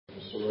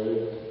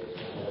story.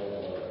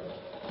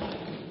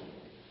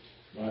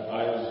 My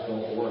eyes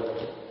don't work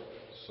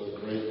so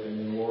great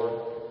anymore.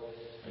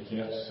 I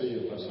can't see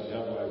unless I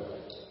have my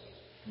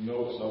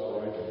notes up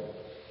where I can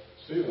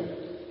see them.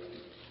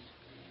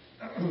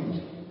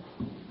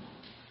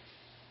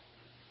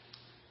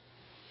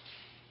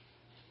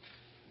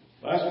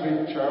 Last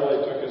week,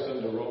 Charlie took us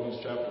into Romans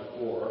chapter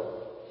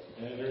 4,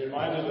 and he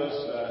reminded us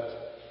that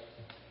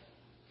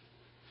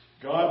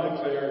God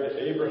declared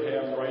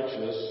Abraham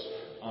righteous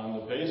on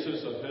the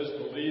basis of his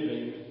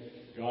believing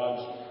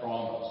God's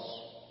promise.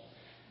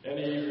 And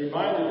he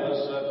reminded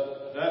us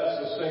that that's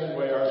the same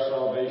way our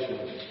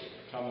salvation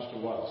comes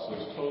to us.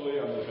 It's totally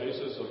on the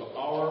basis of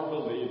our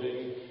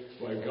believing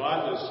what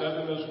God has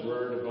said in His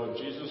Word about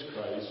Jesus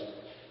Christ,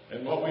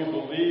 and what we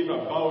believe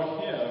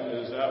about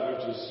Him is that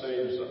which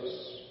saves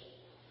us.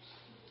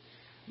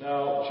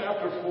 Now,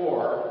 chapter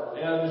 4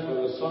 ends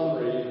with a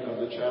summary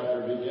of the chapter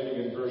beginning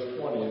in verse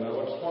 20, and I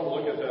just want to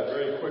look at that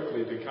very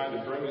quickly to kind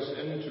of bring us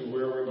into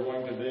where we're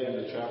going today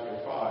into chapter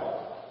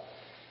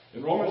 5.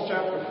 In Romans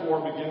chapter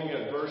 4, beginning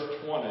at verse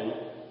 20,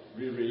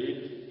 we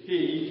read,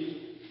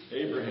 He,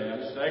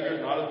 Abraham,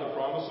 staggered not at the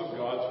promise of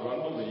God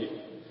through unbelief,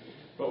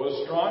 but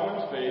was strong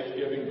in faith,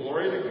 giving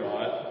glory to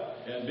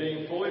God, and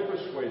being fully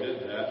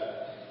persuaded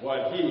that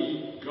what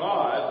He,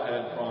 God,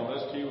 had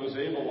promised, He was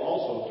able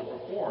also to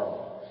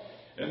perform.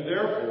 And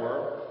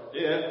therefore,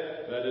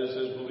 it, that is,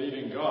 his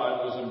believing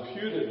God, was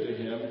imputed to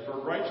him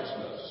for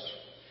righteousness.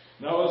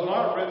 Now it was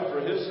not written for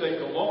his sake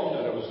alone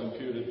that it was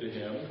imputed to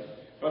him,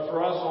 but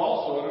for us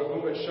also, to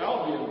whom it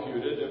shall be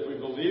imputed, if we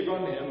believe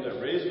on Him that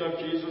raised up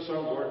Jesus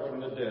our Lord from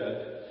the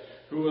dead,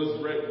 who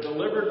was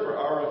delivered for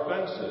our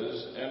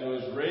offenses, and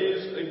was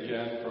raised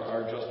again for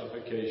our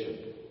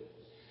justification.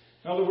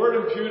 Now the word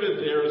imputed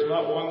there is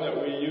not one that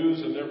we use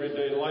in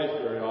everyday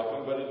life very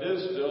often, but it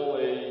is still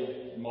a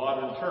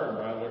modern term.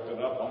 I looked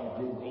it up on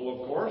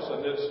Google, of course,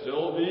 and it's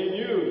still being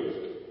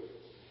used.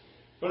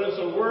 But it's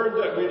a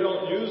word that we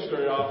don't use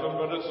very often,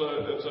 but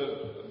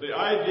the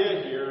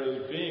idea here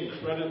is being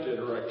credited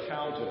or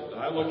accounted.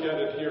 I look at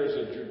it here as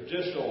a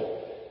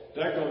judicial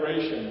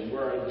declaration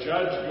where a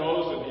judge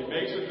goes and he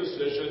makes a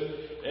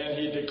decision and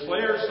he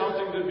declares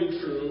something to be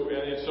true,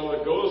 and so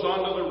it goes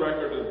onto the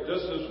record that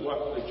this is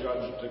what the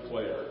judge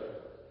declared.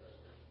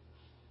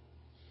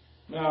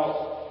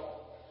 Now,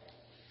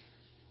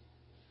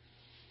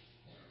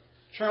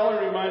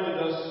 Charlie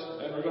reminded us,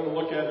 and we're going to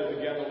look at it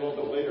again a little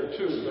bit later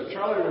too, but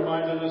Charlie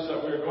reminded us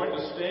that we're going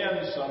to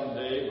stand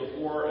someday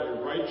before a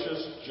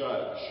righteous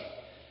judge.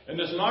 And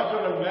it's not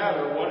going to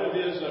matter what it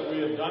is that we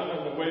have done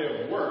in the way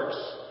of works.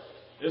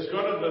 It's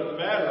going to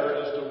matter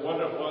as to what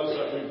it was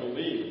that we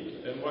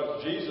believed, and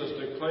what Jesus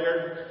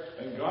declared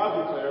and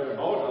God declared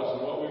about us,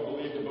 and what we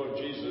believed about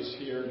Jesus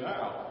here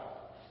now.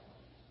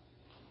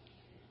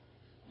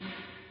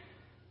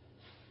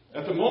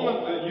 At the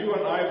moment that you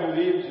and I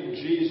believed in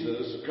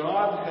Jesus,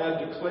 God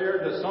had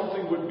declared that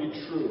something would be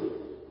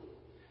true.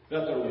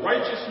 That the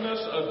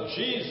righteousness of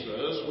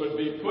Jesus would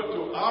be put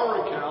to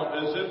our account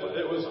as if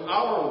it was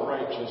our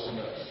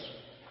righteousness.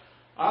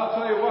 I'll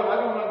tell you what, I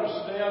don't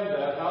understand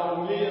that,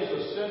 how me as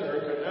a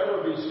sinner could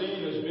ever be seen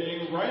as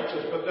being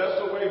righteous, but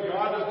that's the way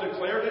God has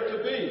declared it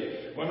to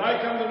be. When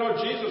I come to know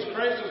Jesus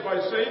Christ as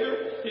my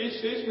Savior, He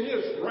sees me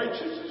as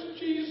righteous as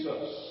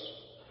Jesus.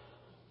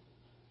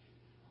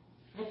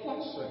 A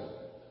blessing.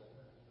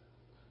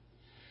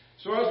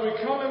 So as we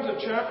come into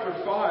chapter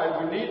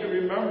 5, we need to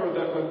remember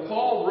that when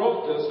Paul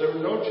wrote this, there was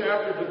no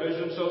chapter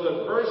division, so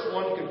that verse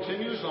 1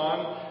 continues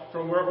on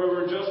from where we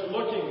were just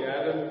looking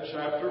at in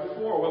chapter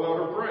 4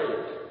 without a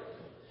break.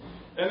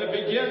 And it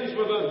begins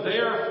with a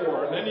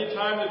therefore. And any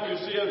time that you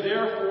see a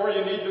therefore,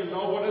 you need to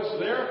know what it's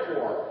there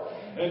for.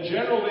 And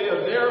generally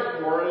a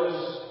therefore is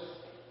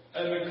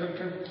a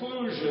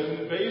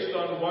conclusion based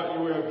on what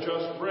you have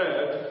just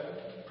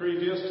read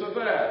previous to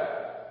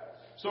that.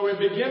 So we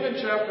begin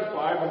in chapter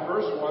 5 and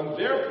verse 1,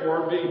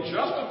 Therefore, being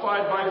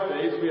justified by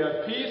faith, we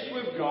have peace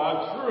with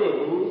God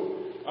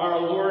through our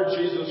Lord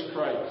Jesus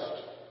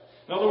Christ.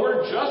 Now the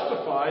word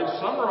justified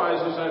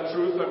summarizes that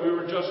truth that we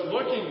were just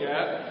looking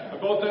at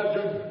about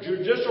that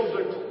judicial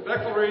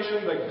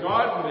declaration that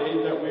God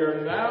made, that we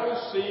are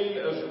now seen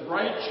as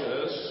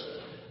righteous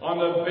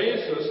on the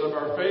basis of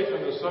our faith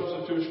in the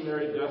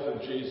substitutionary death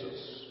of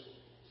Jesus.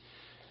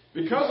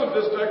 Because of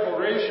this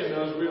declaration,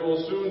 as we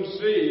will soon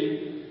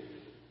see,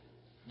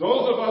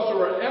 those of us who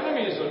are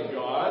enemies of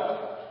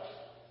God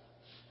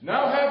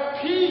now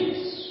have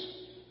peace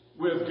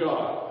with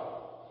God.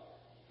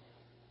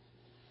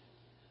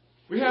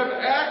 We have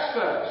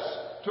access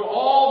to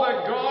all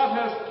that God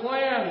has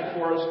planned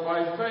for us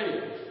by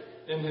faith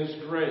in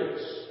His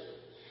grace.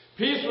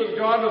 Peace with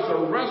God is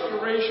a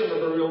restoration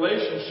of a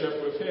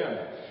relationship with Him.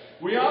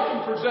 We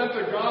often present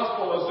the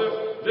gospel as if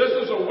this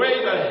is a way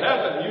to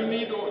heaven.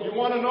 You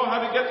want to know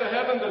how to get to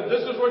heaven, then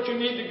this is what you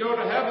need to go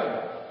to heaven.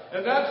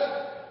 And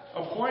that's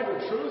a point of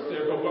truth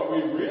there, but what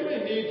we really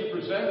need to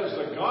present as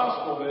the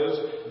gospel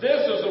is,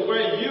 this is the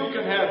way you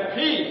can have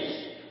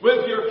peace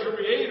with your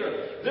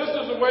Creator. This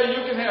is the way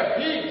you can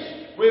have peace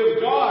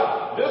with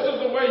God. This is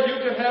the way you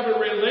can have a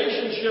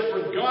relationship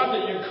with one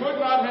that you could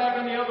not have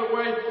any other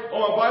way.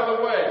 Oh, and by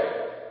the way,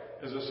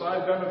 as a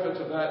side benefit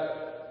to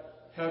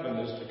that, heaven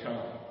is to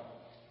come.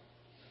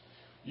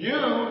 You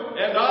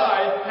and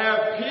I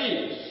have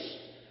peace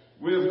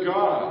with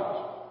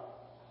God.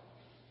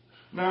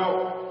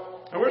 Now,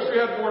 I wish we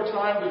had more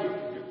time to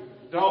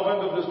delve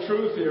into this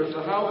truth here as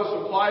to how this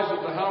applies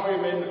to how we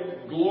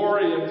may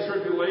glory in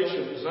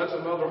tribulations. That's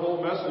another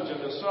whole message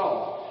in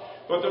itself.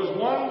 But there's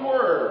one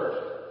word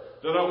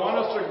that I want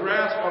us to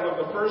grasp out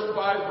of the first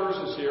 5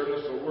 verses here, and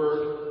it's the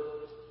word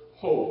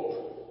hope.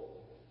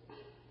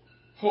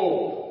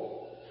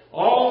 Hope.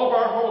 All of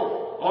our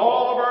hope,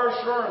 all of our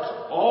assurance,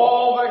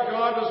 all that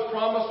God has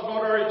promised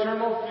about our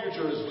eternal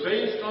future is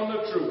based on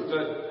the truth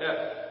that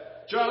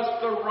at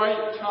just the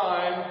right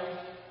time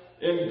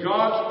in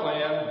God's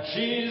plan,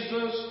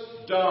 Jesus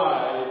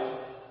died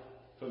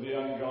for the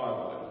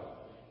ungodly.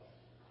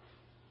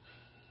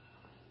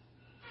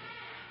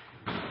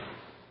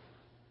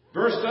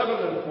 Verse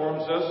 7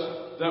 informs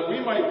us that we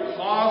might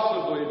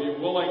possibly be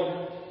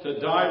willing to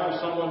die for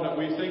someone that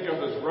we think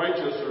of as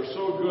righteous or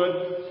so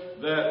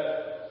good that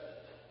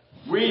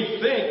we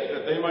think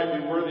that they might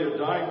be worthy of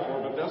dying for,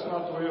 but that's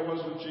not the way it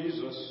was with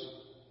Jesus.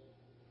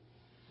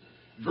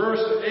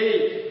 Verses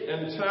 8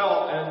 and 10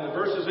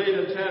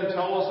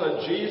 tell us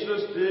that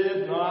Jesus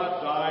did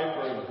not die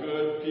for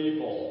good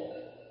people.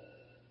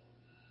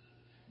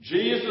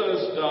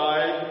 Jesus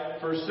died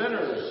for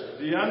sinners,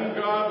 the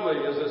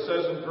ungodly, as it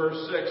says in verse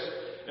 6,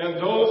 and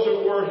those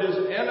who were his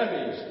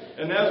enemies.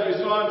 And as we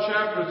saw in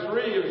chapter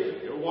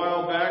 3 a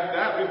while back,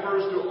 that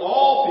refers to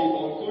all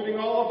people, including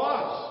all of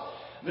us.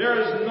 There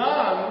is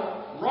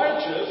none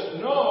righteous,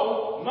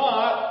 no,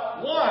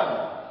 not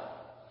one.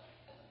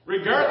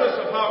 Regardless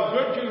of how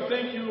good you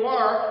think you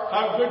are,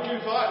 how good you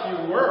thought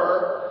you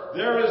were,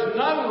 there is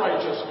none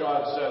righteous,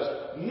 God says.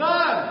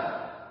 None!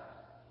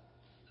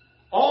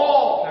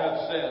 All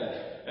have sinned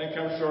and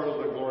come short of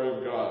the glory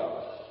of God.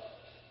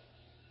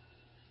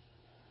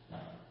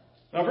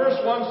 Now, verse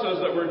 1 says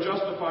that we're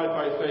justified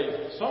by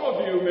faith. Some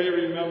of you may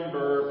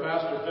remember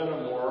Pastor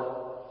Finnemore.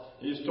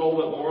 He's told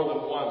it more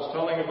than once,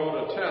 telling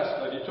about a test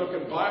that he took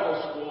in Bible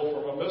school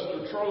from a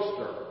Mr.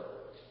 Troster.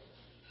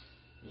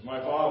 He was my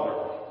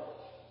father.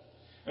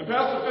 And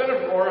Pastor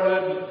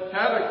Finnemore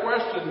had a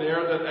question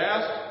there that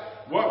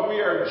asked what we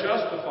are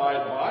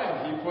justified by,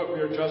 and he put we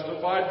are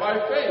justified by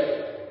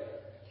faith.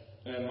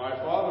 And my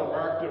father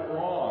marked it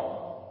wrong.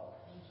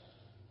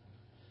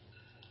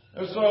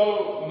 And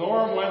so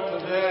Norm went to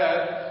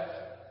Dad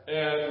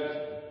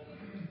and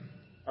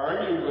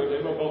argued with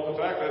him about the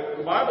fact that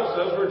the Bible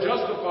says we're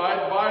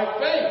justified by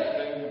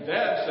faith. And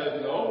Dad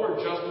said, no, we're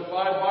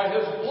justified by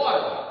his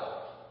blood.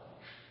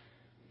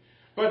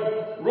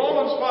 But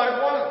Romans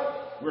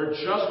 5:1, we're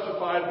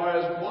justified by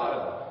his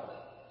blood.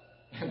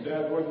 And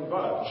Dad wouldn't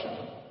budge.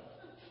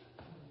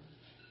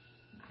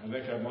 I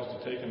think I must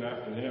have taken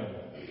after him.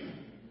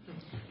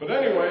 But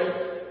anyway,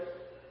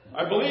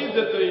 I believe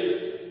that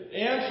the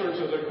answer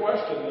to the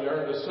question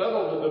there, to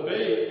settle the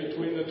debate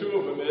between the two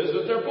of them, is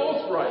that they're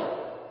both right.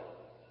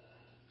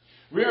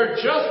 We are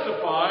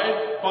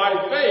justified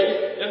by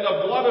faith in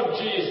the blood of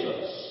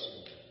Jesus.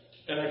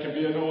 And it can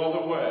be in no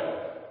other way.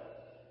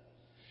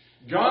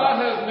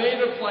 God has made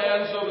a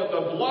plan so that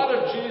the blood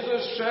of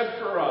Jesus shed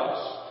for us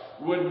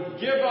would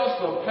give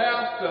us a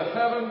path to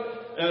heaven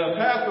and a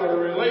path to a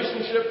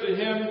relationship to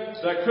him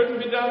that couldn't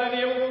be done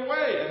any other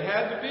way. It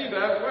had to be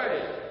that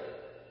way.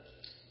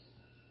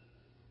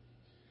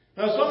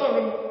 Now just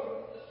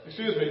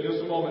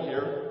a moment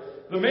here.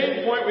 The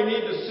main point we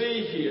need to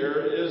see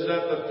here is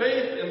that the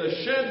faith in the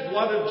shed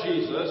blood of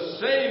Jesus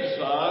saves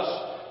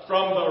us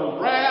from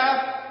the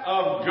wrath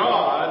of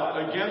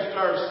God against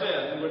our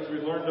sin, which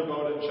we learned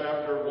about in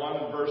chapter 1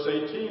 and verse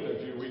 18 a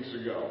few weeks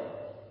ago.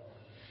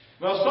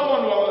 Now,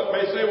 someone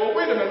may say, well,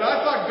 wait a minute,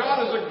 I thought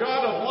God is a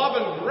God of love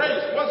and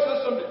grace. What's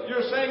this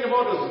you're saying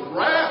about his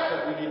wrath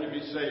that we need to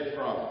be saved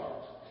from?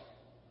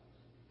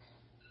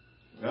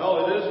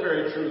 Well, it is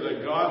very true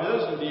that God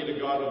is indeed a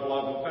God of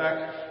love. In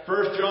fact,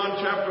 1 John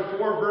chapter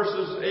 4,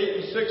 verses 8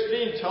 and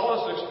 16 tell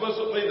us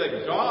explicitly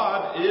that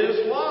God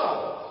is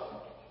love.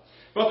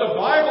 But the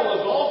Bible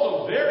is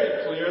also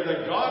very clear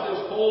that God is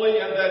holy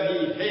and that he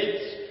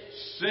hates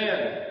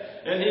sin.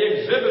 And he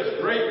exhibits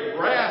great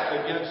wrath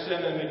against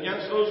sin and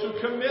against those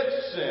who commit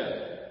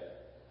sin.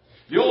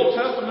 The Old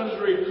Testament is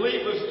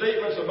replete with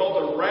statements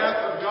about the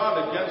wrath of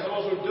God against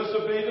those who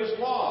disobey his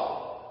law.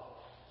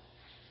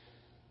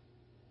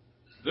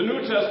 The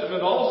New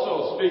Testament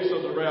also speaks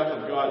of the wrath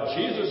of God.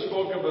 Jesus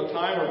spoke of a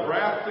time of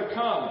wrath to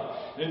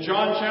come. In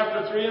John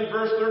chapter 3 and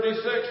verse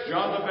 36,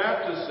 John the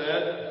Baptist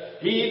said,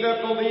 "He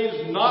that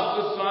believes not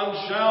the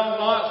Son shall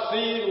not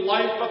see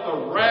life, but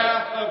the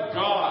wrath of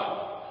God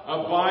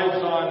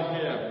abides on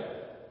him."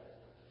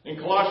 In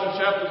Colossians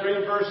chapter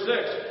 3 and verse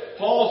 6,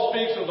 Paul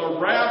speaks of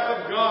the wrath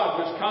of God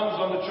which comes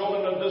on the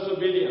children of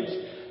disobedience.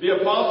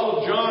 The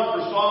Apostle John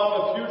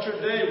foresaw the future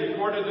day,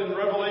 recorded in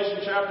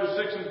Revelation chapter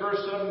 6 and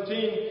verse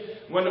 17,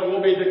 when it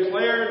will be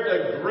declared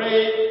the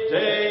great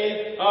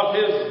day of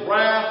his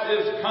wrath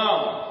is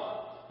come,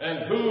 and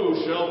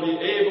who shall be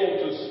able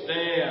to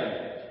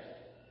stand?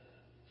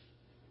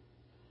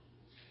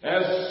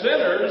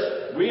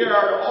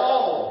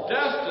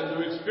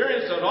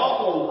 experience that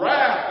awful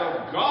wrath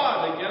of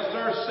God against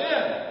our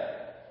sin.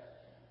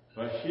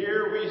 But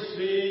here we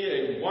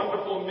see a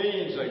wonderful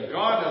means that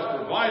God has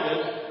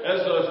provided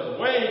as a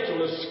way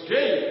to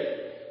escape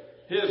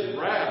His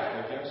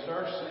wrath against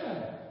our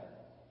sin.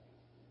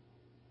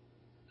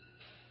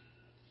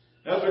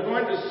 As we're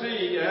going to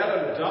see,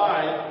 Adam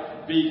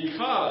died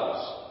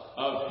because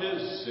of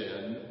his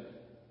sin.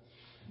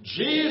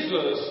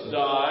 Jesus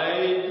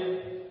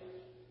died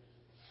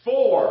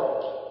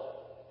for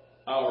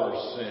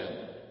our sin.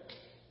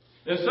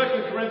 In 2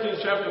 Corinthians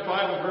chapter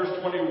 5 and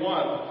verse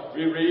 21,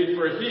 we read,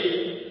 "For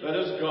he, that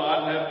is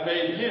God, hath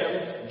made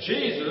him,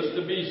 Jesus,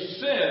 to be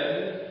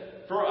sin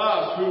for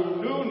us who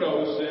knew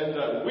no sin,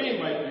 that we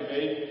might be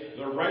made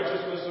the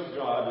righteousness of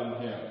God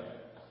in him."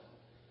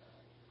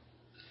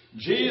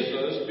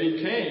 Jesus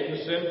became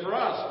sin for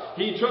us.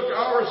 He took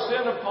our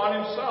sin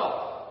upon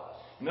himself.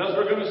 And as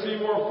we're going to see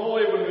more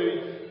fully when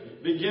we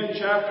begin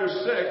chapter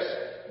 6,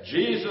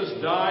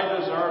 Jesus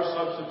died as our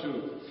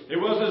substitute. It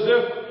was as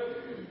if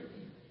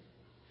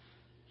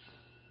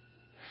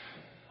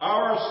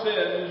our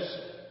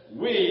sins,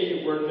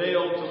 we were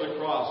nailed to the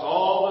cross.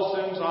 All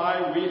the sins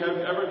we have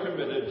ever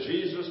committed,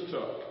 Jesus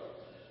took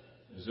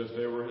as if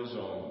they were his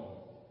own.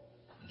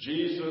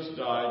 Jesus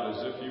died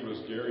as if he was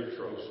Gary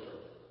Troster.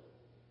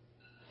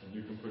 And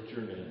you can put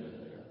your name in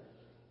there.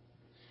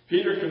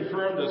 Peter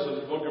confirmed this in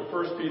the book of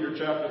 1 Peter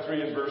chapter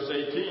 3 and verse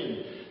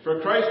 18.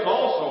 "For Christ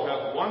also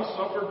hath once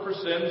suffered for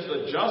sins,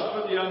 the just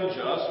for the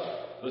unjust,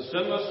 the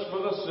sinless for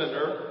the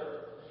sinner,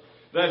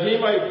 that he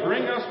might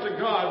bring us to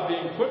God,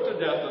 being put to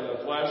death in the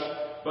flesh,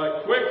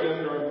 but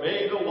quickened or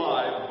made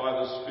alive by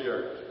the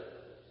Spirit."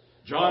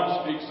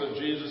 John speaks of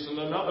Jesus in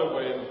another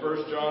way in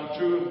 1 John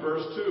 2 and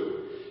verse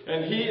 2.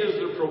 "And he is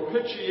the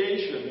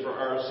propitiation for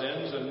our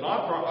sins, and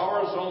not for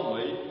ours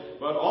only,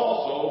 but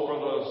also for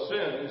the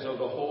sins of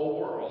the whole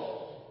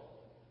world."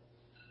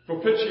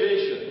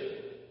 Propitiation.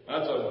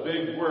 That's a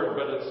big word,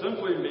 but it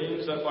simply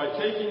means that by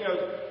taking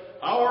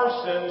our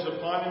sins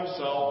upon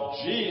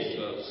himself,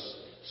 Jesus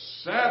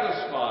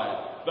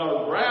satisfied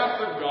the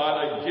wrath of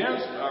God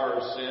against our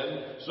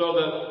sin so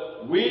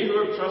that we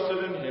who have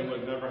trusted in him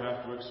would never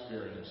have to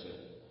experience it.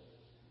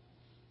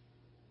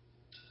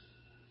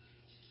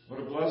 What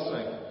a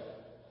blessing.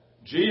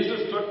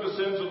 Jesus took the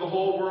sins of the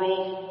whole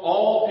world,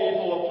 all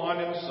people, upon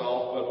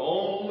himself, but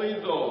only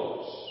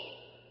those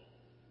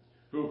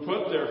who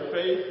put their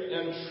faith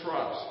and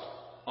trust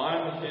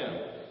on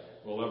him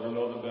will ever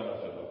know the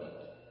benefit of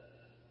it.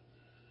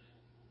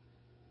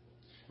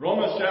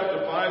 Romans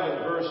chapter 5 and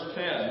verse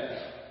 10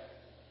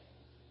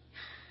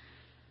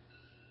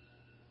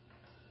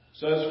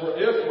 says, "For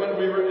if when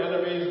we were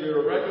enemies we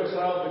were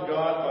reconciled to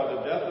God by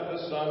the death of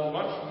his Son,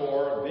 much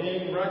more,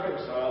 being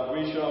reconciled,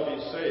 we shall be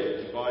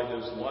saved by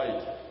his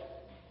life."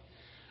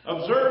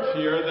 Observe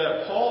here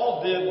that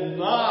Paul did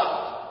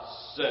not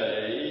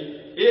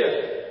say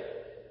if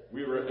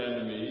we were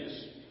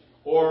enemies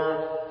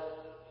or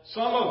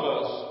some of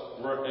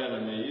us were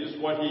enemies.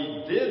 What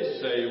he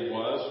did say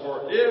was,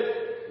 "For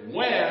if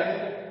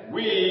when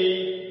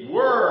we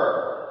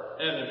were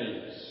enemies."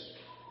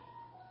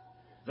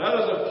 That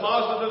is a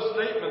positive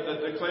statement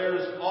that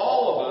declares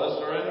all of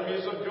us are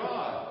enemies of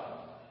God.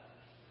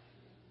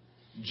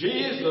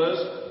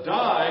 Jesus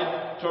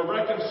died to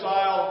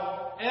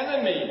reconcile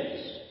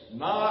enemies,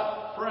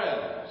 not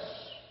friends.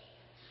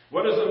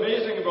 What is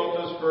amazing about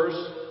this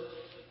verse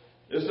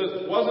is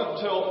that it wasn't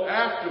until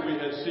after we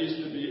had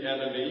ceased to be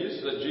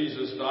enemies that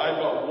Jesus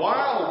died, but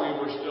while we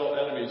were still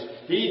enemies,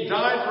 he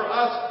died for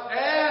us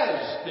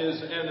as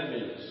his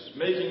enemies,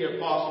 making it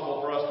possible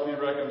for us to be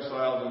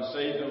reconciled and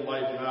saved in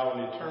life now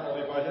and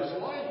eternally by his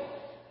life.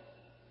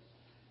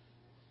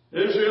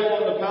 Israel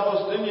and the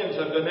Palestinians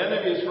have been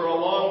enemies for a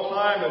long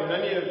time, and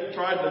many have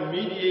tried to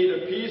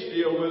mediate a peace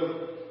deal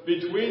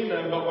between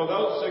them, but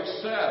without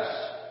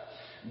success.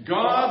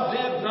 God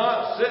did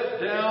not sit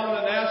down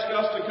and ask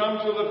us to come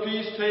to the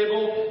peace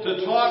table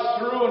to talk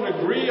through and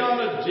agree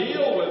on a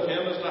deal with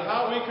him as to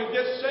how we could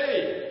get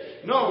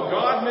saved. No,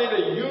 God made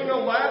a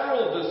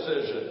unilateral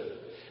decision.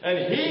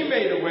 And he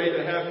made a way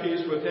to have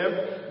peace with him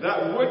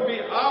that would be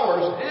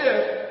ours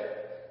if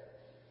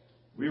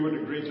we would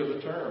agree to the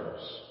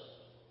terms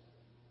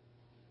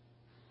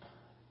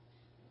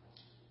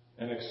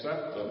and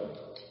accept them.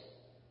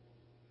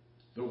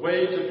 The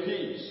way to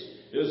peace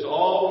is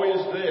always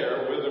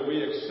there whether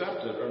we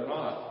accept it or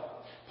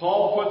not.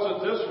 Paul puts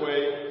it this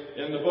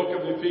way in the book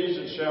of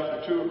Ephesians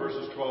chapter 2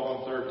 verses 12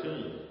 and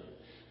 13.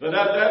 That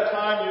at that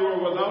time you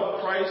were without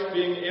Christ,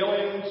 being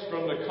aliens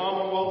from the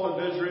commonwealth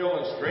of Israel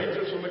and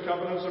strangers from the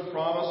covenants of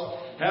promise,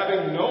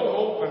 having no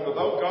hope and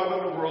without God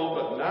in the world,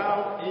 but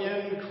now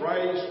in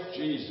Christ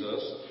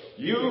Jesus,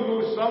 you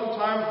who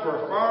sometimes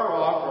were far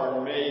off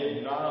are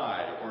made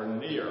nigh or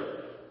near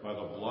by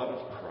the blood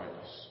of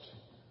Christ.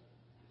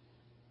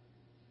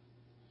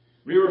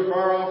 We were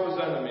far off as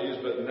enemies,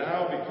 but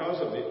now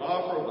because of the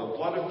offer of the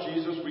blood of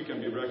Jesus, we can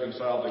be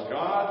reconciled to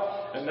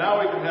God, and now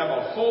we can have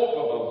a hope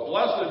of a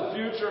blessed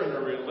future and a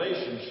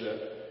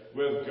relationship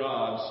with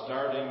God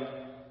starting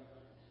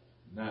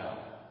now.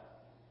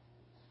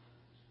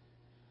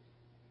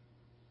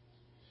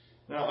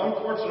 Now,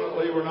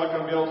 unfortunately, we're not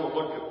going to be able to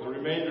look at the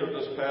remainder of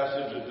this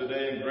passage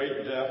today in great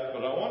depth,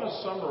 but I want to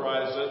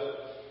summarize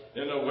it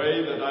in a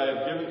way that I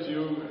have given to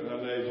you,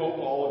 and I hope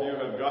all of you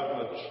have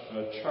gotten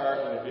a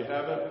chart. And if you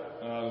haven't,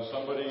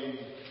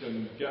 somebody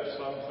can get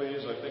some, please.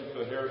 I think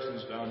the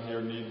Harrisons down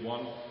here need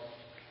one.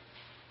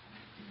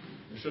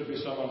 There should be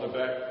some on the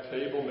back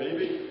table,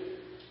 maybe.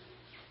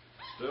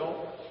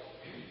 Still.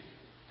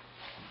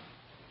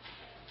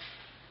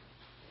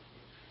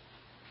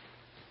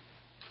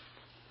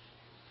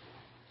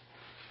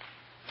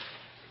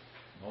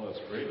 Oh,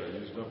 that's great. I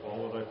used up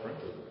all that I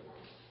printed.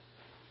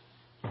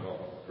 Well,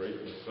 great,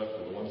 except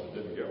for the ones that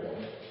didn't get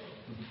one.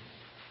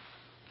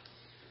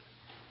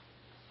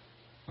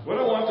 What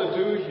I want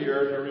to do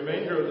here in the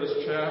remainder of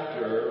this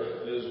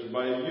chapter is,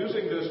 by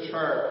using this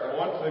chart, I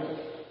want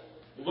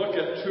to look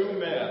at two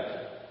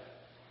men,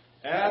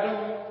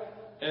 Adam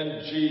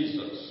and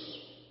Jesus.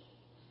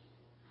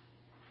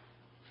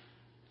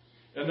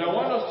 And I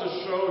want us to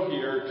show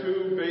here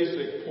two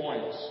basic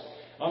points.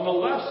 On the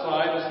left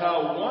side is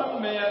how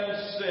one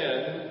man's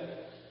sin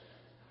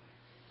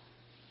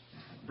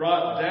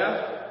brought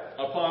death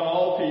upon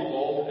all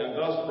people, and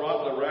thus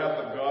brought the wrath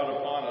of God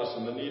upon us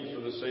and the need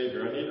for the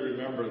Savior. I need to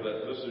remember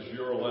that this is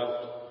your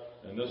left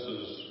and this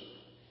is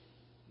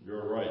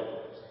your right.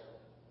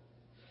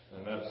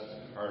 And that's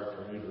hard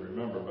for me to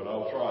remember, but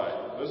I'll try.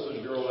 This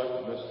is your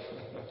left and this.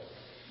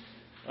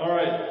 All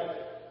right.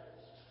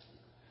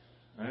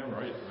 I am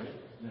right?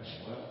 Yeah,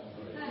 left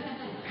and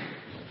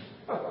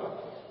right.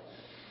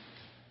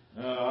 I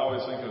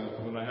always think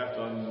of when I have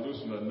to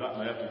unloosen a nut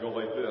and I have to go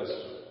like this,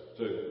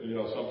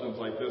 something's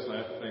like this, and I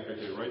have to think,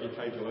 okay, righty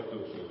tighty, lefty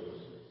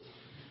loose.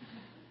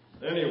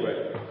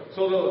 Anyway,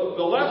 so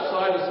the left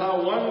side is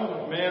how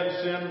one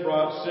man's sin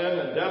brought sin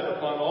and death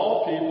upon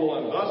all people,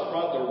 and thus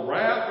brought the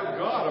wrath of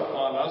God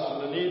upon us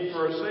and the need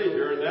for a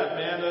Savior, and that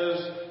man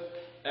is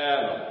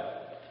Adam.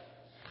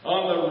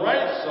 On the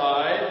right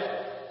side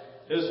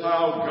is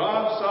how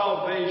God's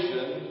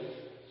salvation,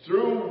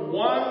 through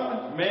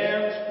one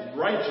man's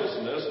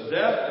righteousness,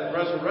 death, and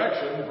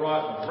resurrection,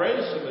 brought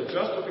grace and the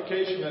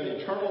justification and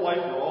eternal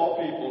life for all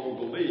people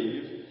who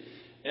believe,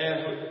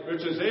 and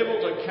which is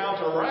able to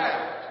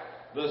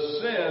counteract the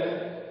sin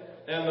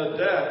and the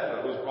death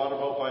that was brought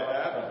about by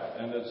Adam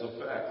and its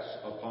effects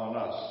upon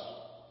us.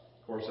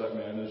 Of course, that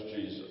man is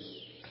Jesus.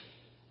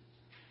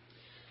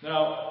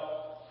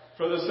 Now,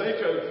 for the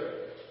sake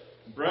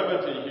of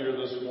brevity here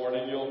this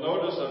morning, you'll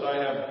notice that I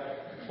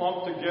have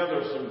clumped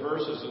together some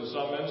verses in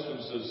some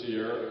instances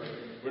here,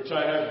 which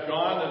I have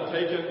gone and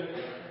taken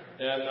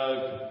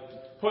and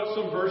put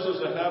some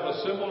verses that have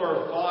a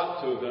similar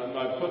thought to them.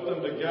 I've put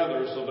them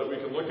together so that we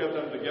can look at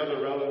them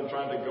together rather than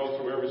trying to go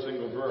through every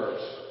single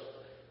verse.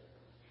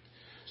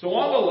 So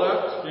on the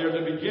left here,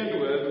 to begin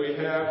with,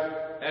 we have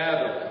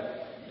Adam.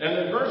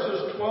 And in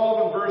verses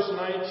 12 and verse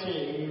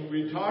 19,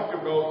 we talk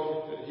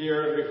about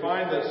here, and we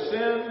find that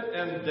sin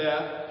and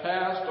death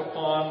passed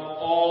upon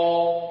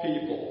all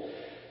people.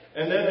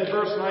 And then in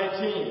verse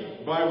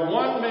 19, by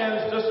one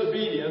man's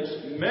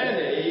disobedience,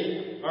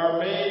 many are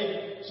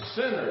made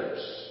sinners.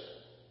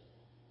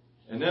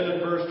 And then in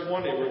verse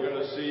 20, we're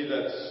going to see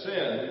that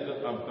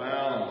sin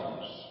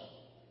abounds.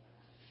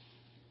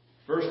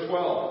 Verse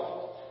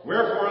 12,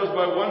 wherefore as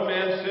by one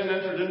man sin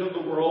entered into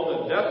the world,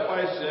 and death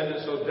by sin,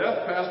 and so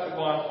death passed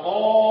upon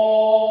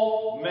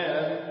all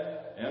men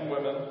and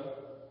women,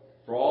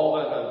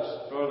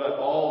 for that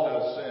all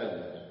have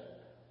sinned.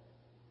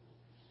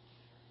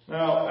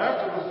 Now,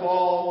 after the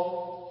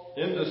fall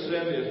into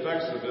sin, the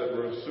effects of it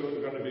were soon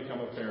going to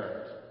become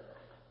apparent.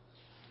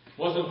 It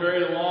wasn't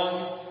very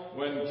long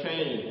when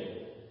Cain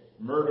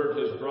murdered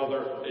his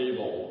brother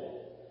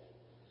Abel.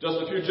 Just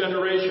a few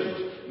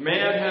generations,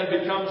 man had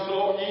become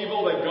so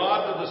evil that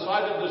God had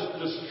decided to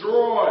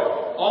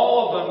destroy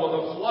all of them with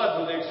a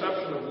flood, with the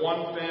exception of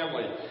one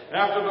family.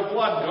 After the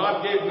flood,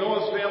 God gave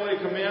Noah's family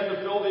a command to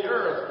fill the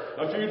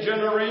earth. A few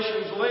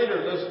generations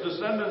later, his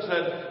descendants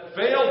had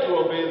failed to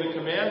obey the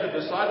command and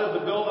decided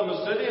to build them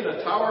a city and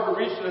a tower to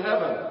reach to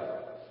heaven.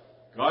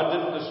 God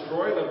didn't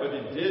destroy them, but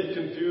He did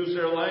confuse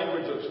their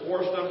language, which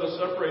forced them to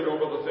separate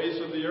over the face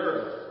of the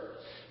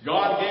earth.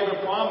 God gave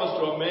a promise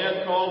to a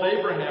man called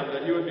Abraham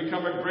that he would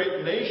become a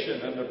great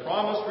nation, and the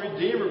promised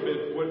Redeemer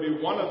would be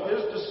one of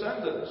his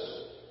descendants.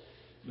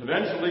 And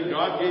eventually,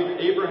 God gave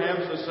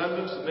Abraham's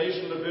descendants, the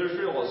nation of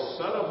Israel, a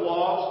set of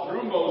laws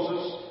through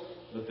Moses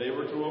that they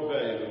were to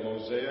obey, the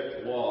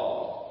Mosaic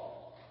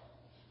Law.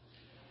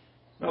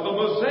 Now, the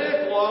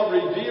Mosaic Law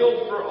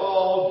revealed for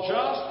all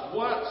just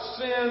what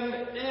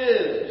sin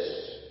is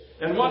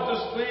and what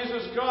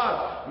displeases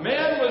God.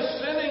 Man was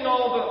sinning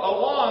all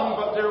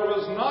along, but there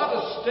was not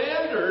a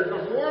standard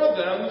before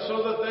them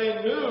so that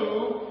they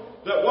knew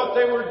that what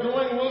they were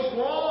doing was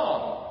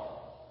wrong.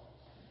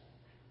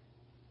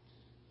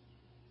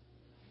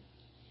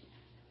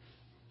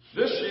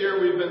 This year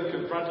we've been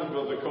confronted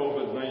with the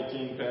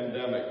COVID-19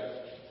 pandemic.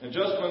 And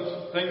just when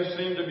things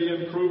seem to be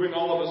improving,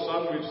 all of a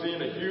sudden we've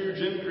seen a huge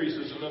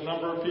increases in the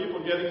number of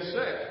people getting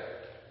sick.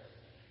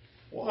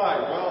 Why?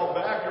 Well,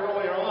 back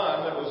earlier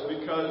on, it was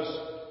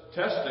because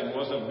testing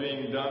wasn't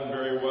being done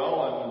very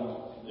well,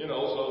 and,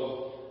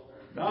 so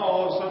now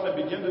all of a sudden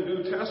they begin to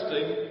do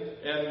testing,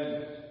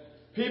 and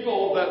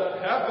people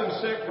that have been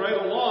sick right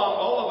along,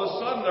 all of a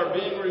sudden are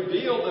being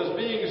revealed as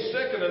being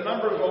sick, and the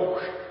numbers go.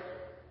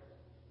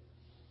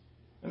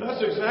 And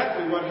that's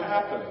exactly what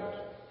happened.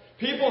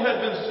 People had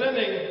been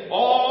sinning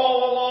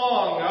all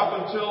along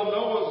up until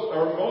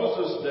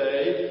Moses'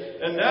 day,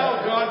 and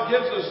now God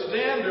gives a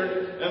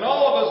standard, and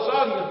all of a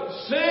sudden,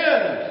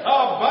 sin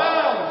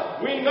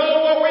abounds. We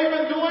know what we've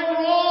been doing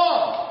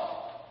wrong.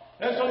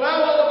 And so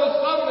now all of a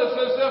sudden it's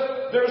as if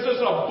there's this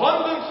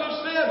abundance of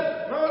sin.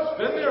 No, it's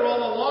been there all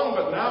along,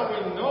 but now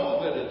we know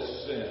that it's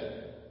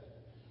sin.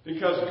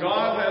 Because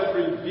God has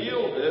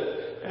revealed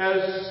it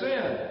as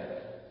sin.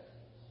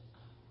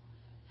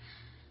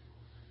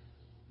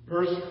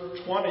 Verse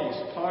 20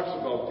 talks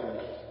about that.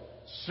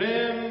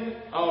 Sin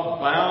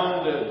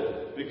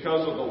abounded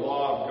because of the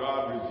law of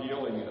God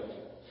revealing it.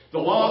 The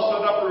law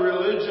set up a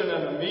religion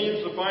and a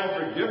means to find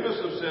forgiveness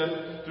of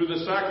sin through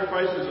the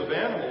sacrifices of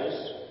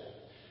animals.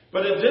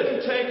 But it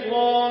didn't take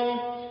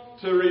long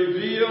to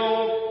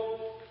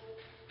reveal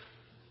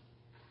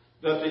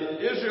that the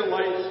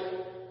Israelites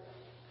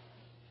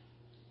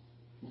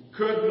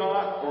could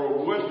not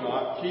or would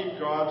not keep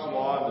God's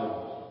law, and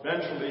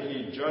eventually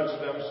He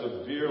judged them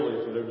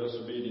severely for their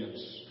disobedience.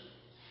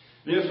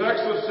 The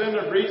effects of sin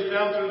have reached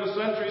down through the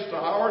centuries to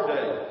our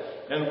day,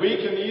 and we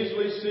can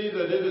easily see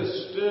that it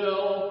is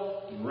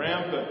still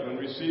rampant when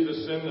we see the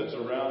sin that's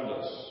around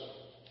us.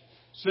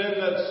 Sin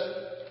that's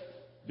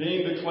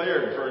being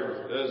declared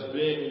as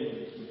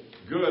being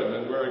good,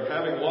 and we're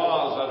having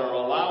laws that are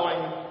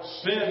allowing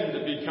sin to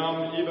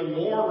become even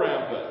more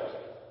rampant.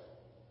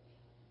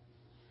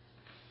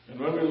 And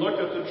when we looked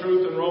at the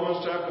truth in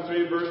Romans chapter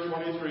 3, verse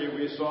 23,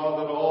 we saw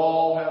that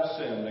all have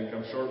sinned and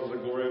come short of the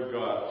glory of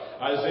God.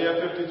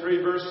 Isaiah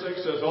 53, verse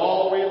 6 says,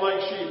 all we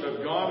like sheep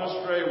have gone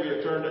astray. We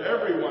have turned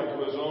everyone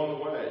to his own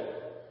way.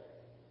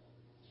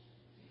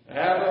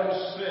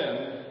 Adam's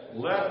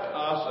sin left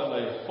us in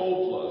a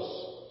hopeless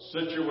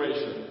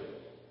situation.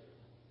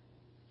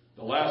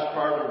 The last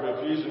part of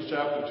Ephesians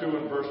chapter 2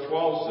 and verse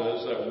 12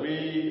 says that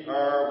we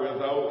are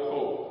without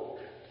hope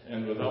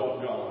and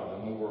without God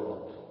in the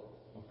world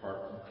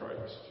apart from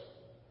Christ.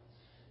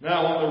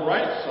 Now, on the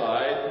right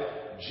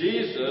side,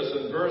 Jesus,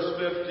 in verse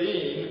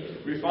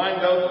 15, we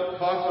find out that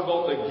talks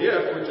about the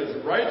gift, which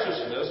is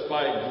righteousness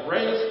by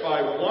grace,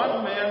 by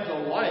one man's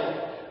life,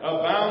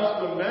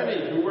 abounds to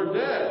many who were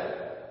dead.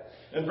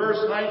 In verse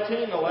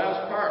 19, the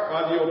last part,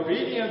 by the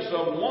obedience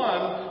of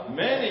one,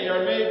 many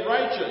are made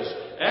righteous.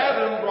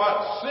 Adam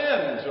brought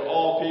sin to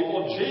all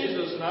people.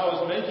 Jesus now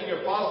is making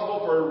it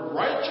possible for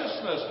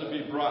righteousness to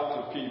be brought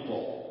to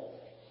people.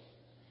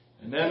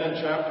 And then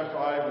in chapter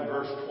 5 and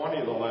verse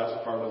 20, the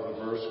last part of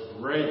the verse,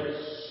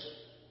 grace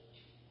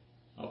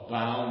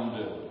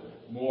abounded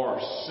more.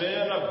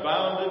 Sin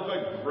abounded,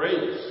 but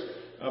grace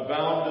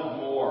abounded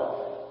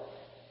more.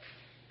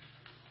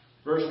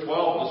 Verse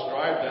 12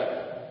 described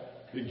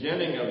that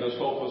beginning of this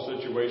hopeless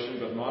situation,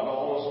 but not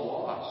all is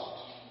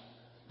lost.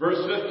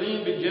 Verse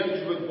 15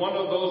 begins with one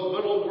of those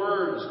little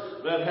words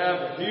that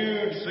have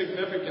huge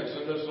significance,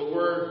 and it's the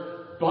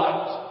word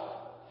but.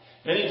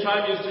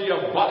 Anytime you see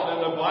a but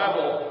in the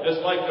Bible, it's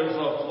like there's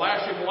a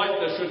flashing light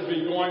that should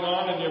be going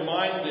on in your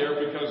mind there,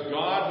 because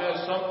God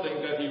has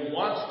something that He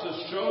wants to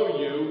show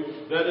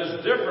you that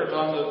is different.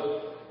 On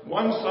the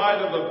one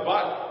side of the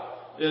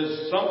but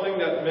is something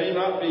that may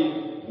not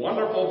be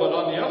wonderful, but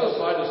on the other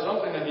side is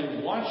something that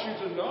He wants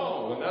you to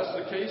know, and that's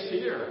the case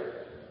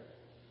here.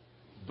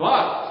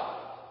 But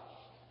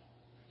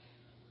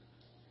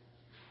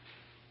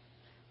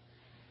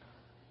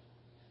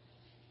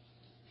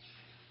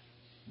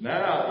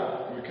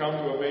now we come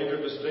to a major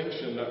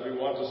distinction that we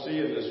want to see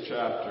in this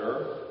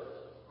chapter,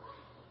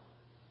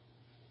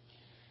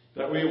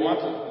 that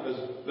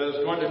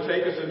is going to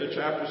take us into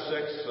chapter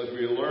 6 as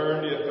we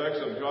learn the effects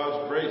of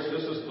God's grace.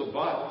 This is the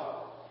but.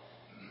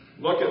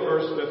 Look at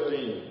verse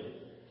 15.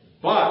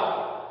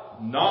 But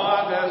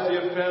not as the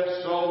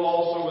offense, so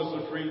also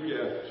is the free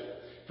gift.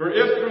 For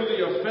if through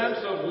the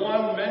offense of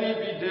one many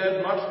be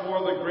dead, much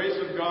more the grace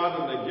of God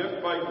and the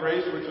gift by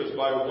grace, which is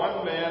by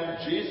one man,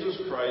 Jesus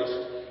Christ,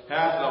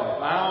 hath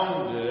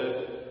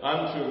abounded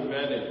unto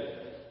many.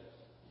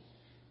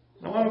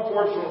 Now,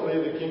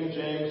 unfortunately, the King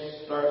James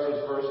starts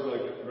this verse in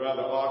a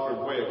rather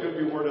awkward way. It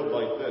could be worded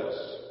like this.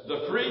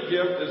 The free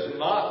gift is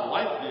not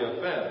like the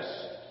offense,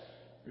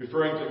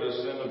 referring to the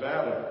sin of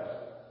Adam.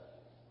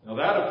 Now,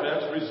 that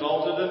offense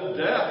resulted in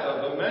death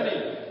of the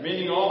many,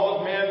 meaning all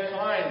of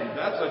mankind.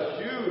 That's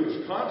a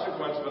huge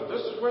consequence, but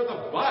this is where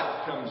the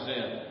but comes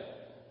in.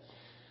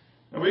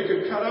 And we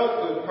could cut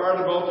out the part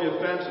about the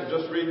offense and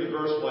just read the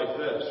verse like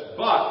this.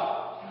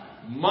 But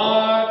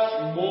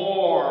much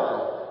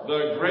more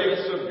the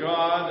grace of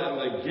God and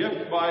the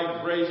gift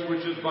by grace,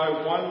 which is by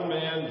one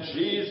man,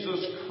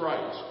 Jesus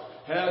Christ,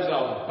 has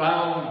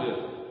abounded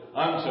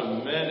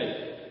unto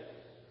many.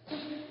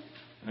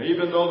 Now,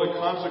 even though the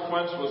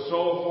consequence was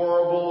so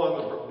horrible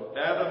and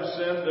Adam's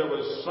sin, there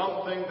was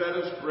something that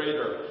is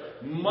greater.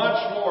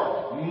 much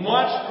more,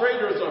 much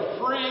greater. It's a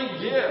free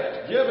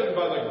gift given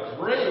by the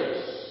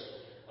grace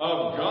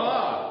of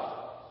God.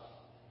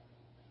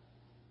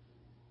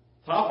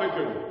 The topic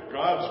of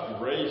God's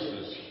grace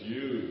is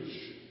huge.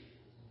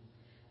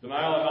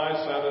 Denial and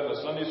I sat in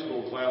a Sunday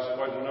school class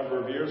quite a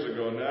number of years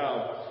ago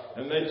now,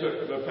 and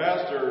the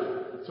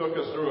pastor took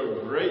us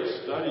through a great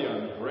study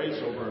on grace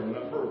over a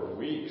number of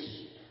weeks.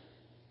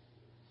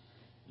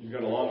 You've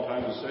got a long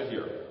time to sit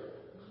here.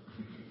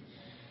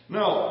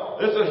 No,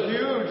 it's a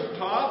huge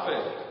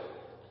topic.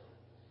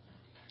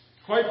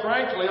 Quite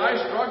frankly, I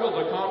struggle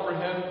to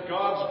comprehend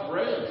God's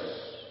grace.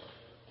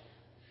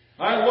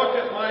 I look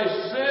at my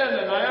sin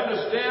and I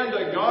understand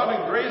that God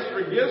in grace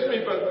forgives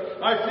me,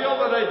 but I feel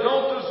that I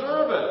don't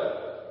deserve it.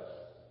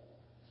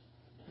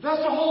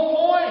 That's the whole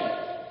point.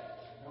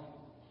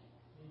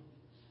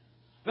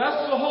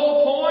 That's the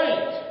whole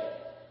point.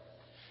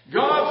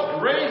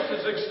 God's grace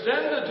is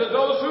extended to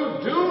those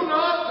who do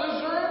not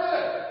deserve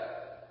it,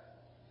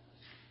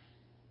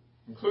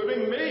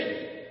 including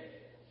me.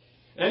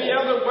 Any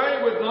other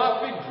way would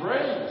not be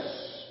grace.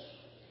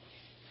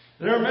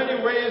 There are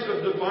many ways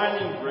of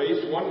defining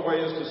grace. One way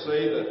is to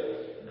say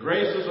that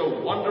grace is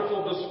a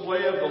wonderful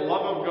display of the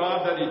love of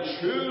God that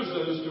He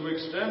chooses to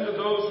extend to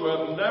those who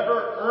have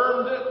never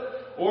earned it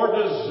or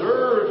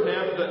deserved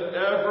Him to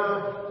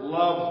ever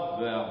love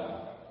them.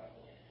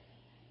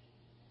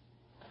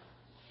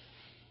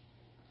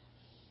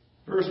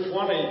 Verse 20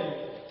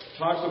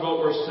 talks about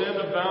where sin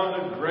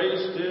abounded,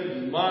 grace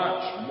did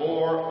much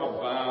more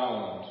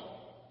abound.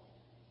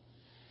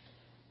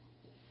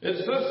 It's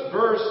this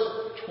verse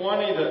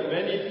 20 that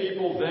many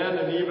people then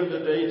and even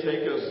today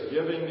take as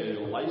giving a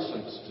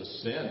license to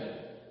sin.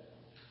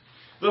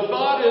 The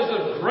thought is,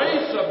 if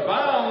grace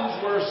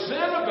abounds where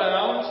sin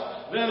abounds,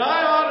 then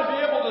I ought to be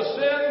able to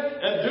sin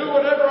and do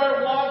whatever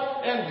I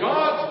want, and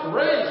God's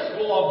grace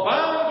will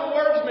abound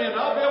towards me, and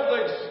I'll be able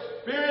to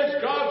experience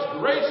God's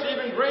grace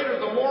even greater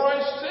the more I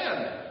sin.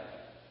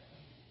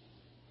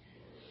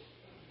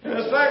 And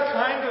it's that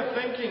kind of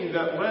thinking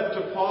that led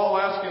to Paul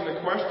asking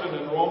the question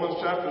in Romans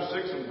chapter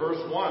 6 and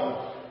verse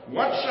 1,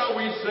 what shall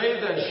we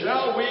say then?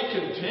 Shall we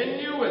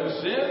continue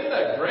in sin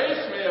that grace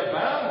may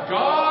abound?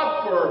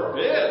 God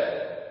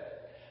forbid.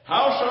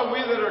 How shall we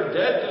that are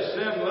dead to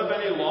sin live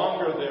any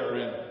longer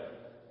therein?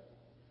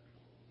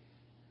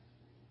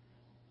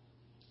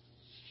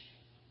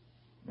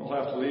 We'll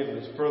have to leave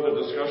this further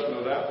discussion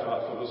of that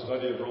thought for the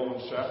study of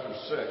Romans chapter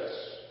 6.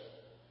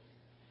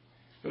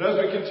 But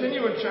as we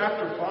continue in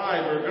chapter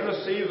 5, we're going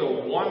to see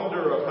the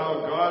wonder of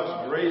how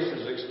God's grace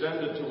is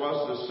extended to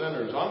us as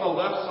sinners. On the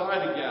left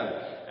side again,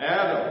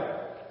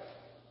 Adam.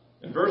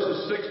 In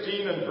verses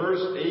 16 and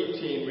verse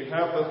 18, we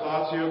have the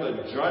thoughts here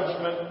that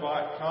judgment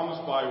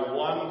comes by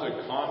one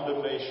to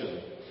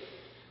condemnation.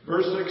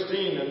 Verse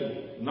 16,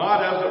 and not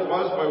as it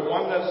was by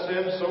one that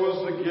sinned, so is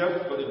the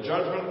gift, for the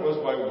judgment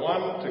was by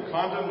one to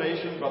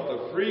condemnation, but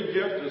the free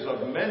gift is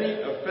of many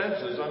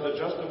offenses unto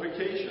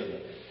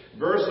justification.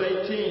 Verse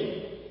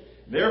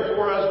 18,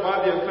 therefore as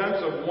by the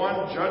offense of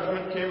one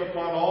judgment came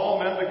upon all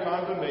men to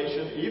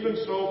condemnation, even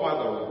so by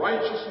the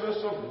righteousness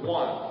of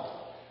one,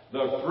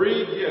 the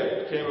free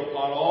gift came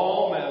upon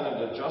all men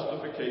unto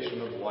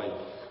justification of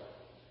life.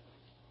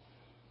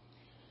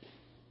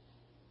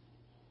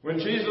 When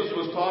Jesus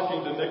was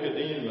talking to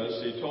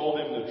Nicodemus, He told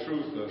him the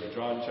truth of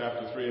John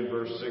chapter 3 and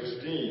verse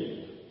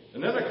 16.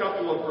 And then a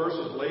couple of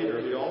verses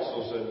later, He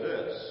also said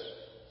this.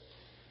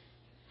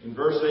 In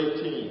verse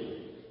 18,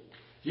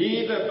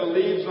 he that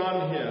believes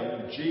on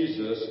Him,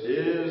 Jesus,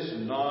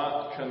 is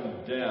not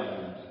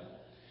condemned.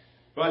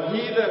 But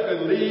he that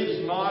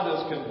believes not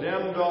is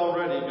condemned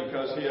already,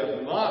 because he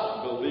hath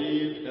not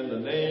believed in the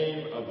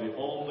name of the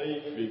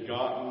only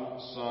begotten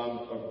Son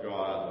of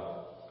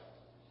God.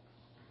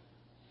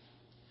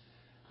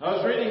 I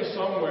was reading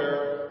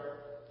somewhere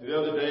the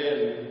other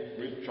day, and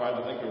we tried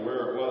to think of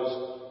where it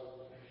was,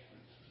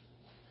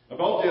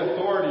 about the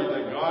authority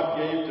that God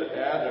gave to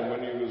Adam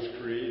when he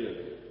was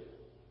created.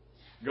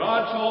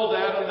 God told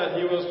Adam that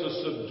he was to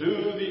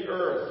subdue the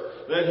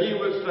earth, that he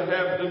was to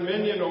have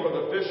dominion over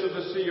the fish of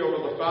the sea,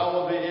 over the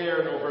fowl of the air,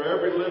 and over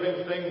every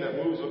living thing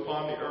that moves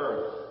upon the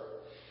earth.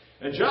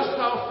 And just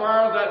how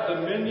far that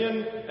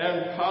dominion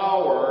and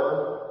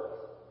power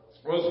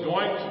was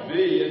going to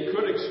be and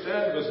could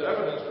extend was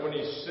evidenced when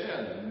he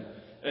sinned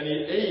and he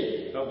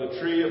ate of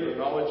the tree of the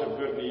knowledge of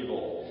good and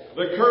evil.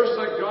 The curse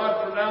that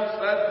God pronounced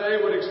that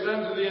day would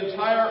extend to the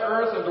entire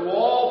earth and to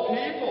all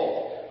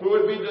people who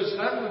would be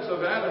descendants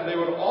of Adam. They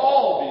would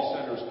all be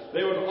sinners.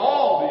 They would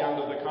all be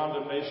under the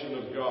condemnation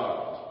of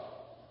God.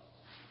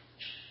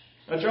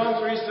 In John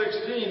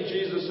 3:16,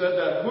 Jesus said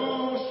that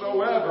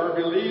whosoever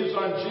believes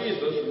on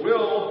Jesus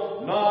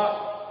will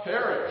not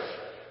perish.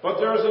 But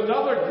there's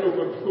another group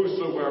of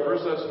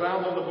whosoevers that's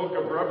found in the book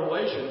of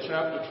Revelation,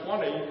 chapter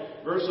 20,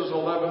 verses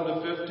 11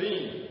 to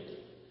 15.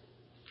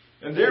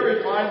 And there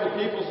we find the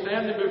people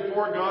standing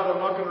before God. I'm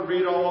not going to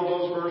read all of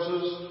those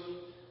verses.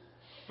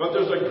 But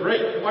there's a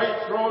great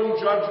white throne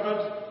judgment,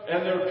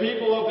 and the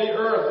people of the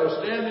earth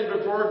are standing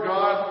before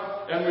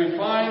God. And we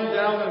find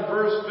down in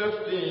verse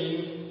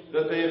 15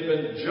 that they had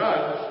been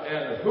judged,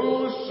 and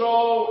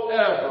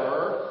whosoever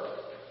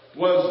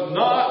was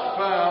not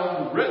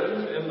found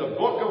written in the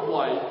book of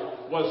life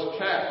was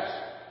cast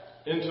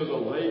into the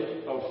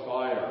lake of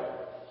fire.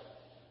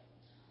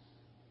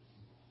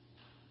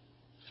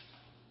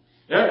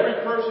 Every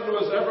person who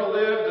has ever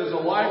lived, is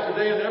alive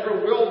today, and ever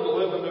will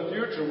live in the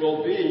future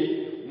will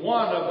be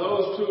one of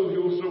those two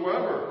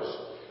whosoevers.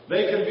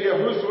 They can be a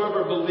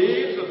whosoever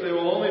believes, that they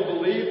will only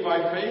believe by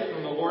faith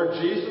in the Lord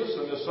Jesus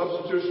and His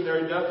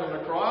substitutionary death on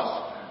the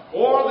cross,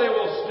 or they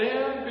will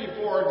stand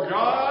before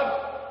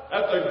God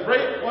at the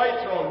great white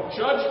throne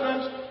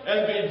judgment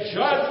and be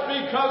judged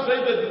because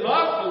they did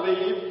not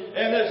believe.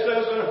 And it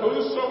says that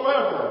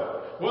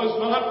whosoever was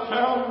not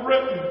found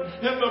written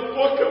in the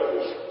book of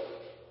life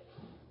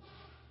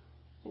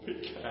will be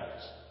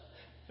cast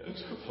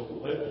into the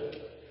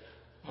lake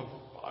of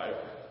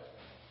fire.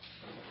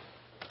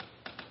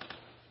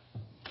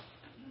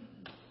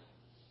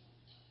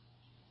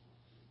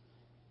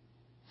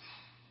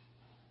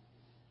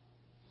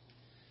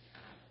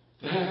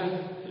 That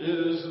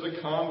is the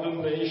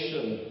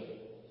condemnation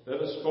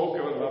that is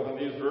spoken of in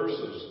these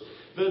verses.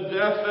 The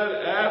death that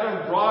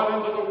Adam brought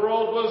into the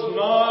world was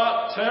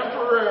not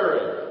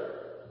temporary.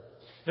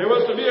 It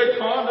was to be a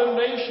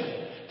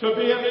condemnation, to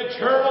be an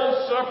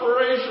eternal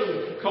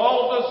separation,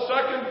 called the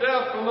second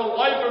death from the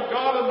life of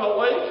God in the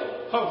lake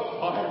of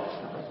fire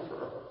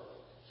forever.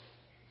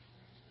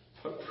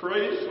 But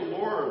praise the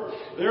Lord,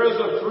 there is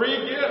a free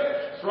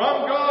gift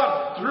from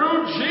God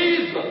through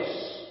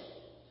Jesus,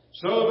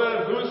 so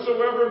that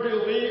whosoever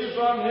believes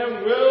on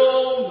Him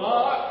will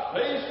not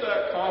face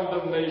that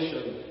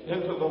condemnation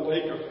into the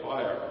lake of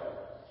fire.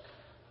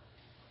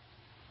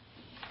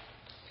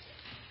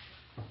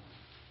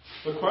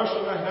 The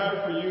question I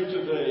have for you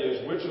today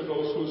is, which of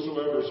those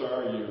whosoevers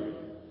are you?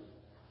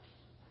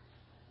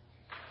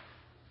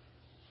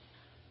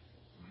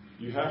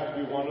 You have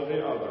to be one or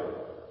the other.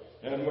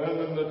 And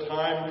when the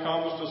time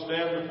comes to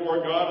stand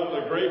before God at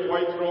the great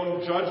white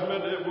throne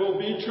judgment, it will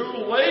be too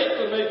late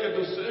to make a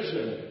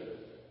decision.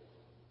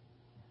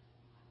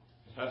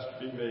 It has to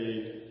be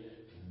made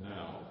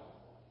now.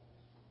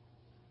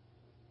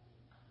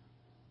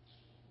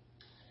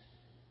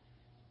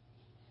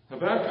 Now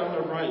back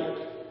on the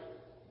right,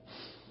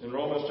 in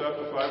Romans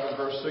chapter 5 and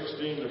verse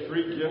 16, the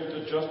free gift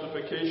of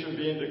justification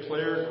being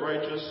declared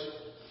righteous.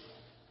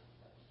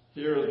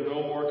 Here is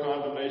no more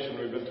condemnation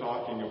we've been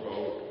talking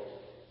about.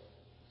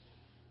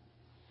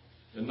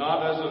 And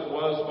not as it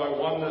was by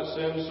one that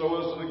sinned, so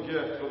is the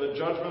gift. For the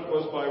judgment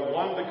was by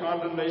one to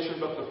condemnation,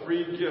 but the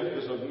free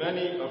gift is of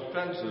many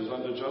offenses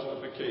unto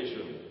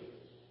justification.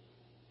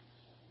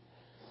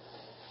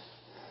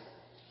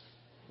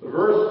 The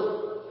verse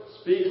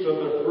speaks of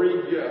the free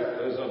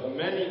gift as of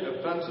many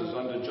offenses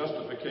unto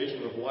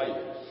justification of life.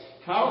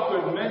 How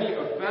could many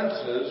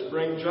offenses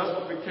bring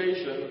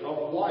justification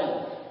of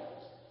life?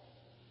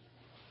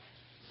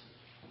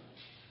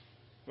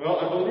 Well,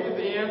 I believe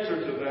the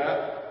answer to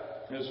that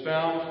is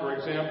found, for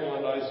example,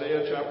 in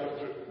Isaiah chapter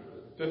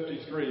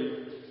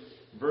 53,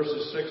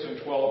 verses 6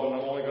 and 12, and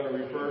I'm only going to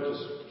refer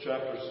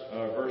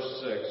to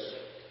verse 6.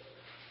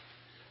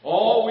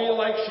 All we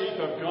like sheep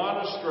have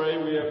gone astray,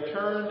 we have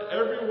turned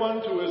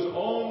everyone to his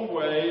own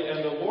way,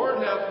 and the Lord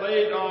hath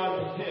laid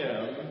on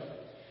Him,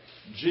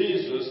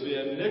 Jesus,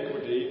 the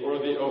iniquity, or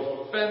the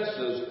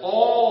offenses,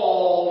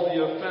 all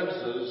the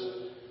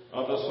offenses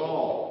of us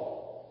all.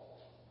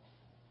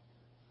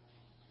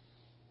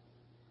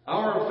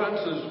 Our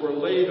offenses were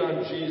laid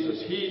on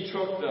Jesus. He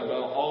took them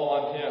all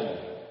on Him.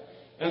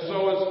 And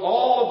so it's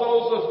all of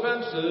those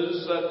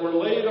offenses that were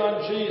laid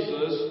on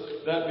Jesus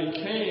that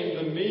became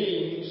the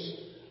means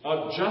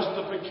of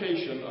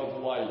justification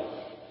of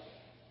life.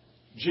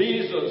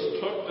 Jesus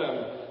took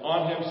them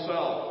on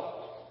Himself.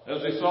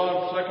 As we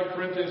saw in 2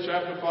 Corinthians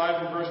chapter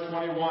 5 and verse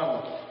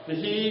 21,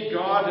 He,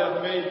 God,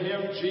 hath made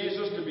Him,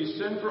 Jesus, to be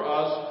sin for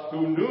us,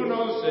 who knew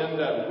no sin,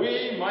 that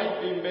we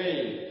might be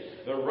made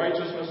the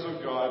righteousness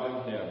of God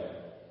in Him.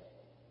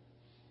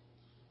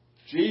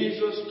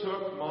 Jesus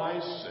took my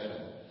sin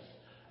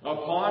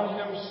upon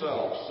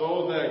Himself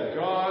so that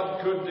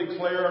God could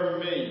declare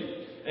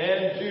me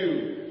and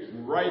you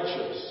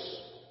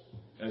righteous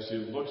as He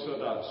looks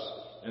at us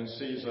and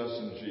sees us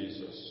in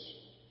Jesus.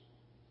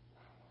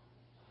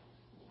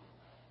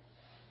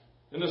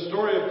 In the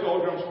story of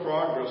Pilgrim's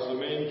Progress, the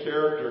main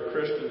character,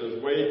 Christian,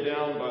 is weighed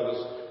down by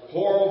this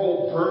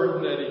horrible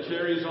burden that he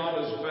carries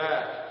on his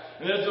back.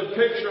 And it's a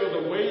picture of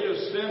the weight of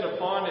sin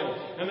upon him.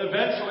 And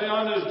eventually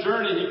on his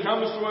journey, he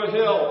comes to a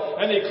hill,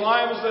 and he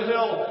climbs the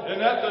hill, and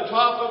at the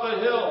top of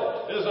the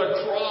hill is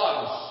a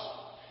cross.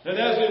 And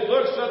as he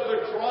looks at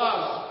the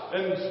cross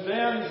and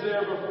stands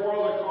there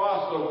before the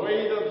cross, the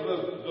weight of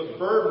the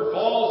burden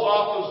falls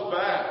off his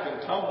back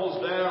and tumbles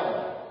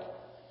down.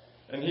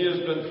 And he has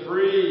been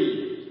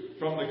freed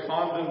from the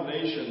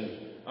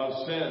condemnation of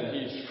sin.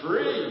 He's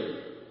free.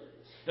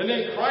 And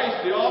in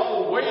Christ, the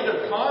awful weight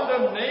of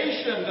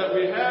condemnation that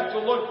we have to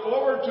look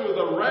forward to,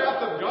 the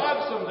wrath of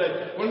God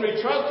someday, when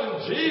we trust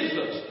in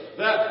Jesus,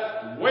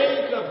 that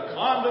weight of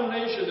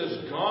condemnation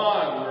is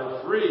gone.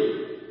 We're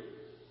free.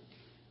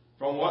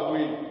 from what we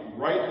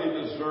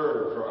rightly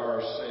deserve for our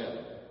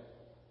sin.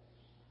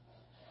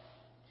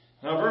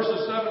 Now,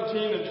 verses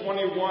 17 and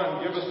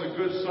 21 give us a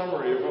good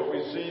summary of what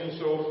we've seen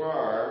so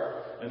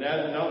far and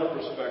add another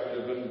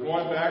perspective. And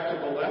going back to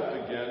the left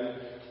again,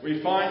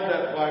 we find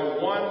that by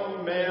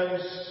one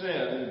man's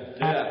sin,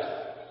 death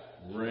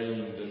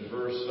reigned in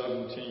verse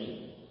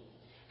 17.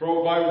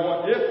 For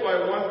if by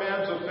one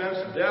man's offense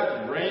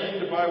death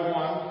reigned by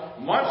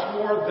one, much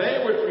more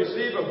they which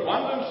receive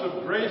abundance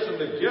of grace and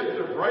the gift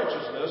of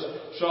righteousness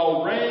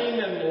shall reign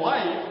in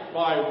life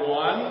by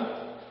one,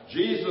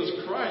 Jesus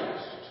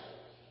Christ.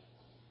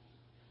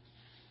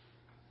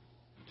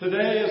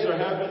 Today, as there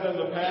have been in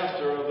the past,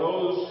 there are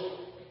those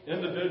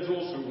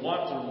individuals who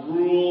want to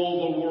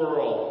rule the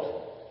world.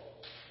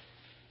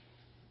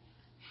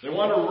 They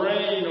want to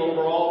reign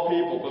over all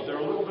people, but they're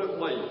a little bit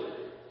late.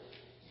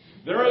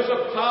 There is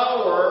a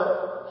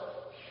power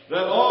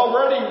that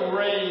already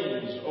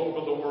reigns over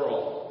the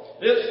world.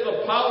 It's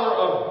the power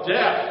of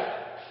death.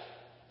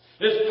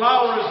 Its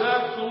power is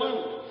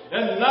absolute,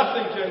 and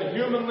nothing can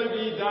humanly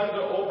be done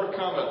to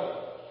overcome it.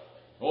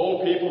 Oh,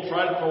 people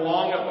try to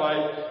prolong it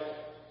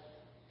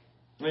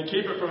they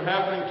keep it from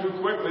happening too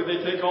quickly. They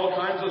take all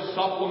kinds of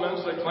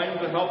supplements that claim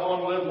to help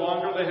one live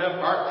longer. They have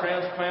heart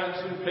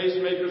transplants and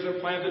pacemakers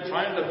implanted,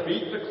 trying to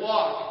beat the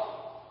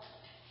clock.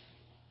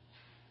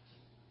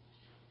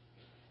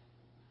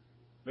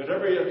 But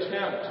every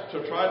attempt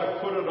to try to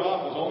put it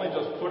off is only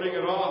just putting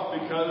it off,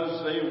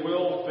 because they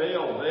will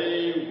fail.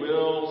 They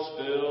will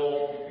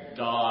still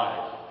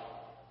die.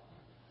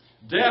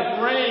 Death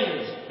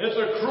reigns. It's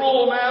a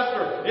cruel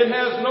master. It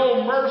has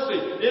no mercy.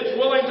 It's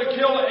willing to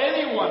kill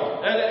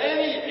anyone at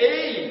any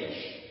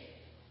age.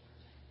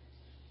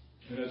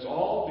 And it's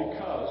all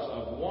because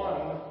of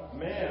one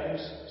man's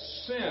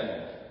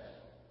sin.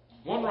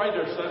 One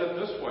writer said it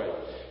this way: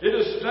 it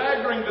is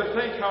staggering to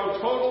think how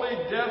totally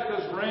death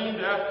has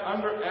reigned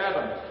under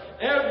Adam.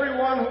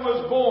 Everyone who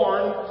is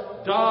born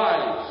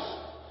dies.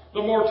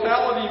 The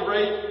mortality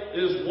rate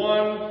is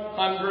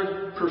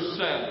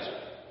 100%.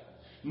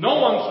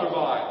 No one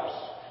survives.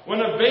 When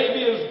a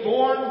baby is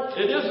born,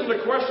 it isn't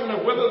a question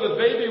of whether the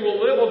baby will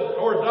live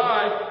or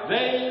die.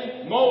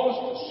 They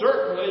most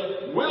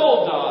certainly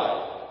will die.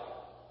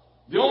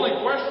 The only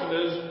question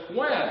is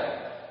when.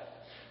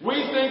 We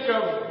think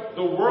of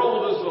the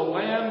world as the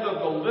land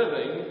of the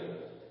living,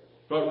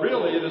 but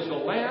really it is the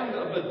land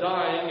of the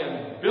dying,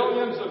 and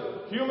billions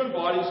of human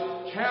bodies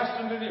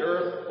cast into the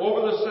earth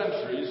over the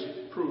centuries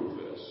prove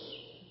this.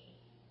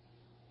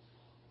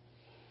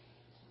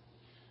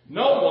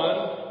 No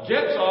one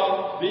gets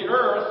off the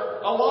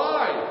earth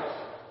alive.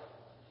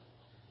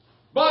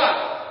 But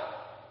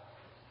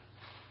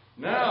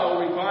now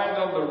we find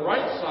on the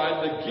right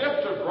side the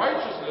gift of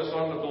righteousness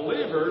on the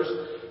believers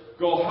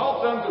go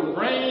help them to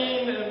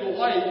reign in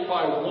life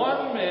by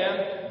one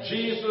man,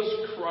 Jesus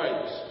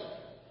Christ.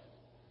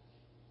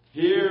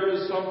 Here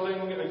is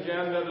something,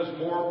 again, that is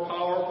more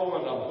powerful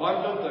and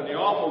abundant than the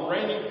awful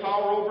reigning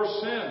power over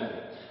sin.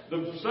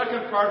 The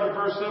second part of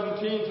verse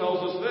 17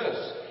 tells us this: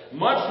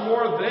 much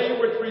more they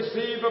which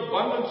receive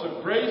abundance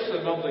of grace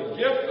and of the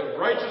gift of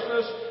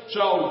righteousness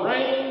shall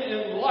reign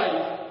in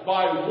life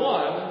by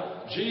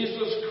one,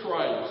 Jesus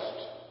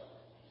Christ.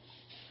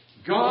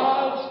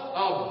 God's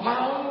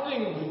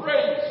abounding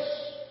grace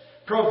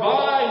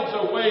provides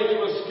a way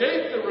to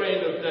escape the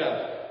reign of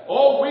death.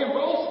 Oh, we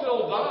will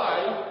still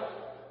die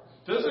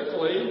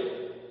physically,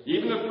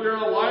 even if we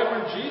are alive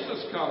when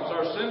Jesus comes.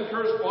 Our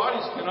sin-cursed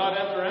bodies cannot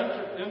enter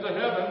into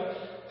heaven.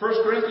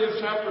 1 Corinthians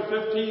chapter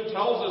 15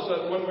 tells us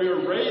that when we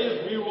are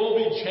raised, we will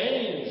be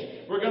changed.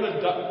 We're going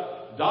to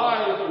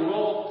die, if you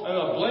will, in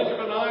a blink of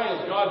an eye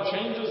as God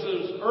changes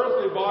his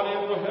earthly body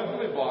into a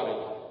heavenly body.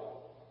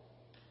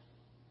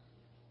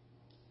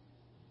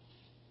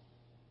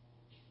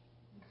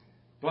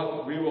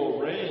 But we will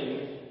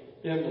reign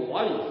in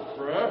life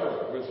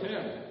forever with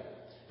him.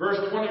 Verse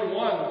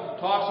 21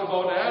 talks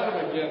about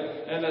Adam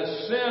again, and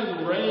as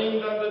sin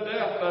reigned unto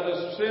death, that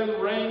as sin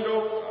reigned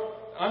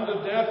unto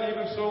death,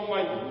 even so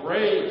might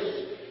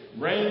grace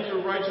reign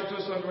through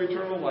righteousness unto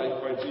eternal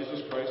life by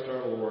Jesus Christ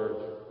our Lord.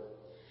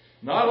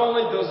 Not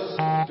only does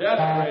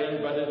death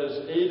reign, but it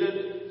is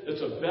aided,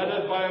 it's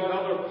abetted by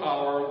another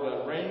power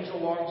that reigns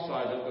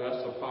alongside it, and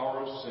that's the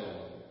power of sin.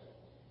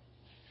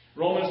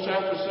 Romans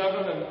chapter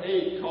 7 and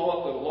 8 call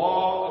it the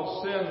law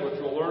of sin, which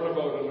we'll learn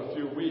about in a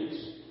few weeks.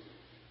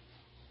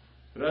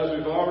 But as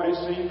we've already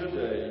seen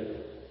today,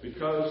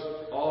 because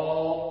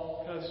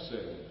all have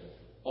sinned,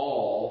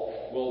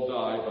 all will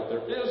die, but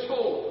there is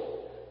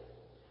hope.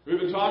 We've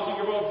been talking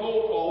about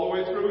hope all the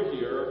way through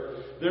here.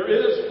 There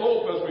is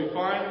hope, as we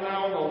find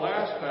now in the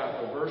last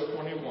half of verse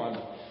 21.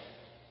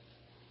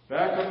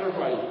 Back on the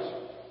right,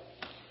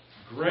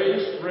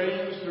 grace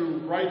reigns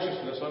through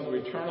righteousness unto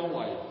eternal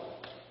life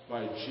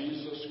by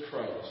Jesus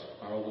Christ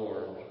our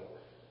Lord.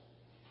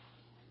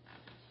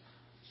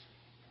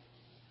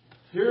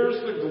 Here's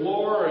the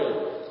glory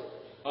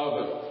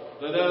of it,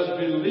 that as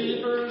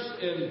believers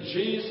in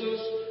Jesus,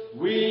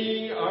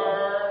 we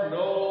are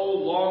no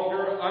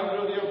longer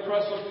under the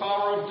oppressive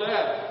power of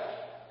death.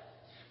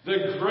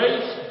 The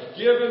grace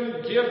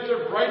given gift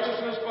of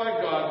righteousness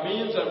by God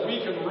means that we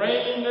can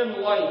reign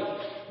in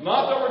life.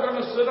 Not that we're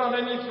going to sit on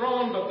any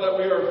throne, but that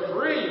we are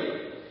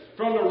free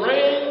from the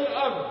reign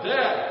of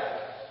death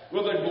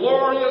with a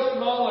glorious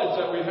knowledge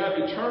that we have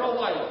eternal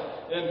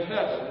life in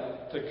heaven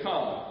to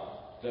come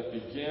that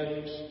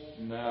begins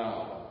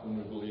now when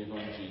we believe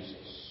on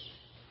Jesus.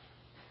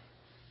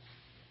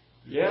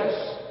 Yes,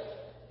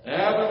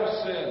 Adam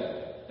sinned.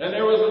 And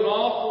there was an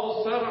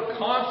awful set of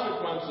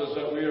consequences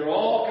that we are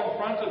all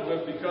confronted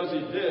with because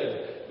he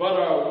did. But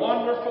our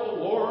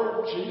wonderful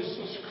Lord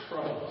Jesus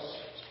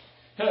Christ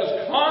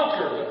has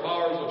conquered the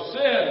powers of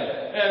sin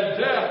and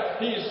death.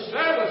 He's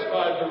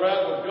satisfied the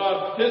wrath of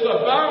God. His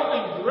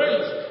abounding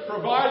grace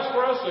provides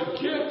for us a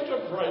gift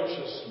of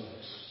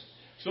righteousness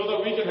so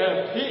that we can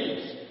have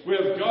peace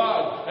with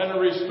God and a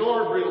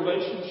restored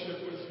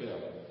relationship with Him.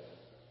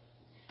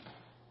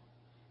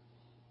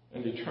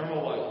 And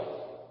eternal life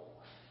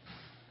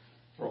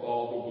for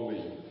all who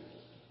believe.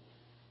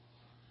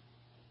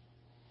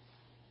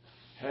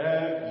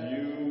 Have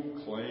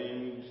you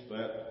claimed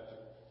that?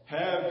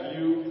 Have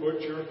you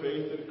put your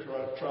faith and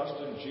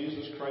trust in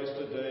Jesus Christ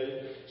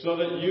today so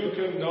that you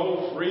can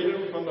know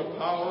freedom from the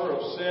power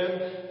of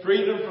sin,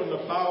 freedom from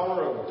the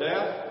power of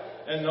death,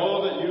 and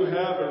know that you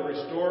have a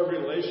restored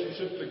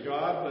relationship to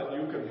God that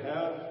you can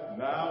have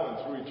now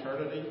and through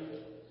eternity?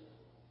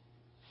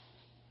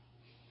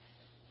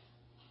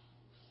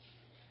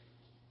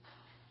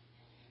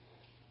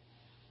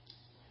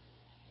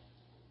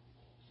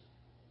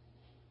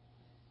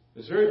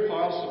 It's very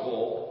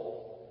possible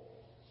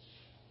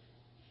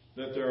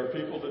that there are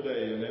people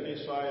today in any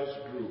size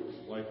group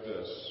like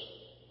this.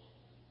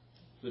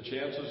 The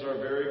chances are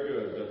very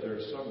good that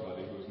there's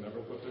somebody who has never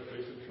put their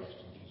faith and trust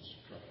in Jesus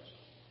Christ.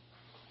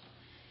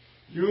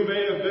 You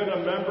may have been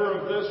a member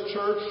of this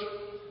church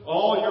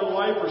all your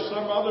life or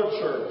some other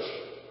church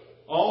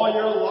all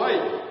your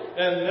life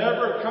and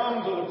never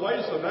come to the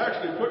place of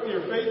actually putting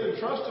your faith and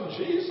trust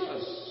in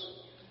Jesus.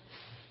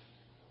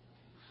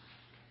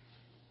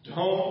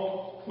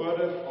 Don't put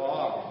it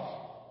off.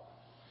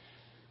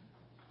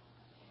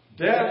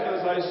 Death,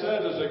 as I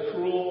said, is a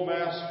cruel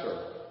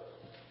master.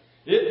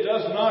 It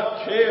does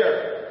not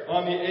care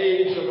on the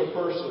age of a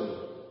person,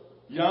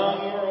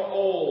 young or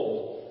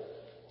old.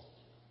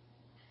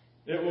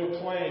 It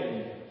will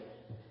claim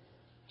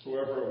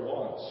whoever it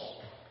wants.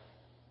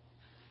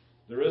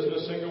 There isn't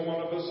a single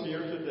one of us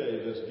here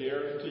today that's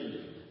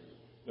guaranteed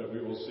that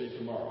we will see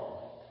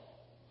tomorrow.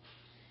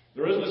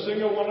 There isn't a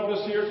single one of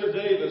us here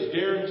today that's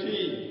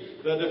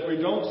guaranteed that if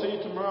we don't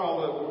see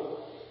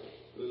tomorrow,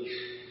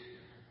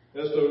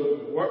 as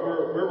to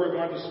where we're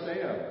going to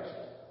stand.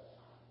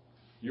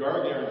 You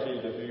are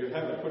guaranteed if you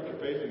haven't put your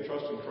faith and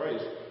trust in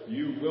Christ,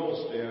 you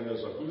will stand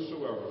as a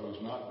whosoever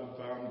who's not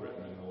been found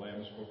written in the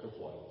Lamb's Book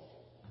of Life.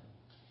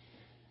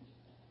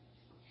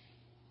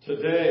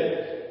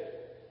 Today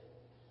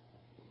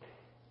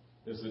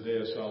is the day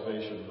of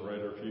salvation, the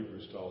writer of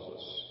Hebrews tells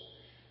us.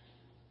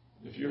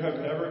 If you have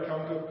never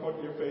come to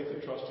put your faith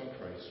and trust in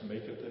Christ,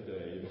 make it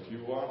today. And if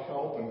you want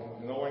help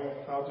in knowing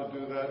how to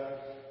do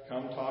that,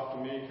 come talk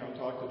to me, come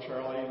talk to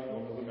Charlie,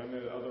 one of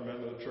the other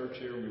men of the church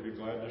here, and we'd be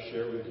glad to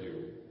share with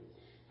you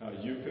how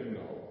you can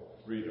know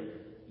freedom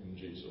in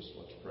Jesus.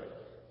 Let's pray.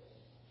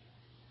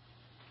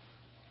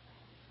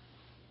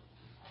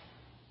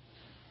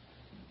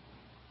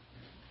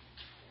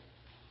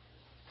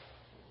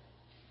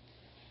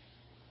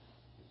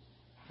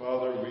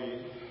 Father,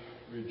 we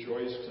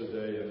rejoice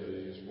today in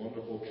these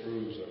wonderful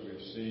truths that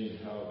we've seen,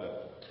 how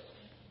that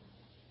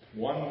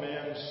one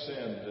man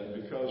sinned,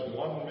 and because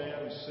one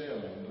man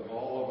sinned,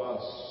 all of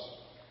us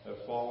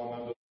have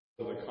fallen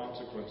under the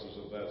consequences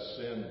of that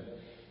sin,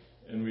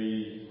 and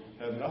we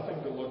have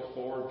nothing to look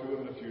forward to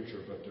in the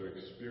future but to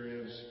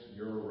experience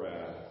your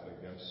wrath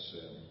against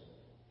sin.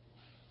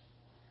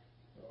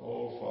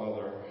 Oh,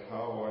 Father,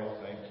 how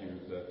I thank you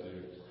that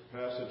the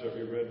passage that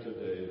we read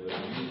today,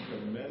 that you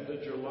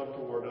commended your love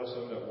toward us,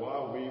 and that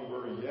while we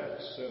were yet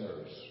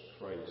sinners,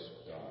 Christ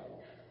died.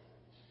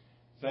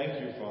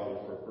 Thank you, Father,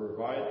 for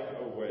providing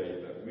a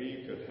way that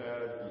we could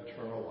have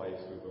eternal life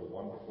through the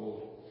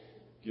wonderful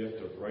gift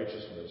of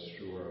righteousness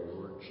through our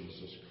Lord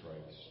Jesus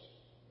Christ.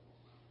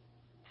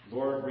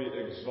 Lord, we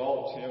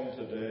exalt him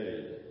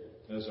today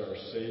as our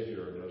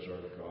Savior and as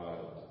our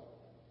God.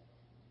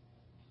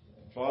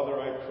 And Father,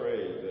 I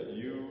pray that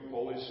you,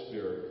 Holy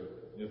Spirit,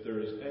 if there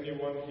is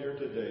anyone here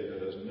today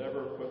that has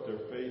never put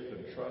their faith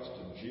and trust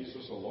in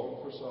Jesus alone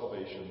for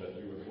salvation, that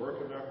you would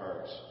work in their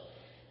hearts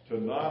to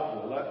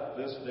not let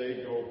this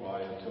day go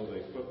by until they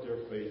put their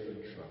faith and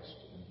trust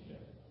in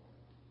him.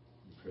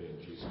 We pray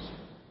in Jesus'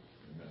 name.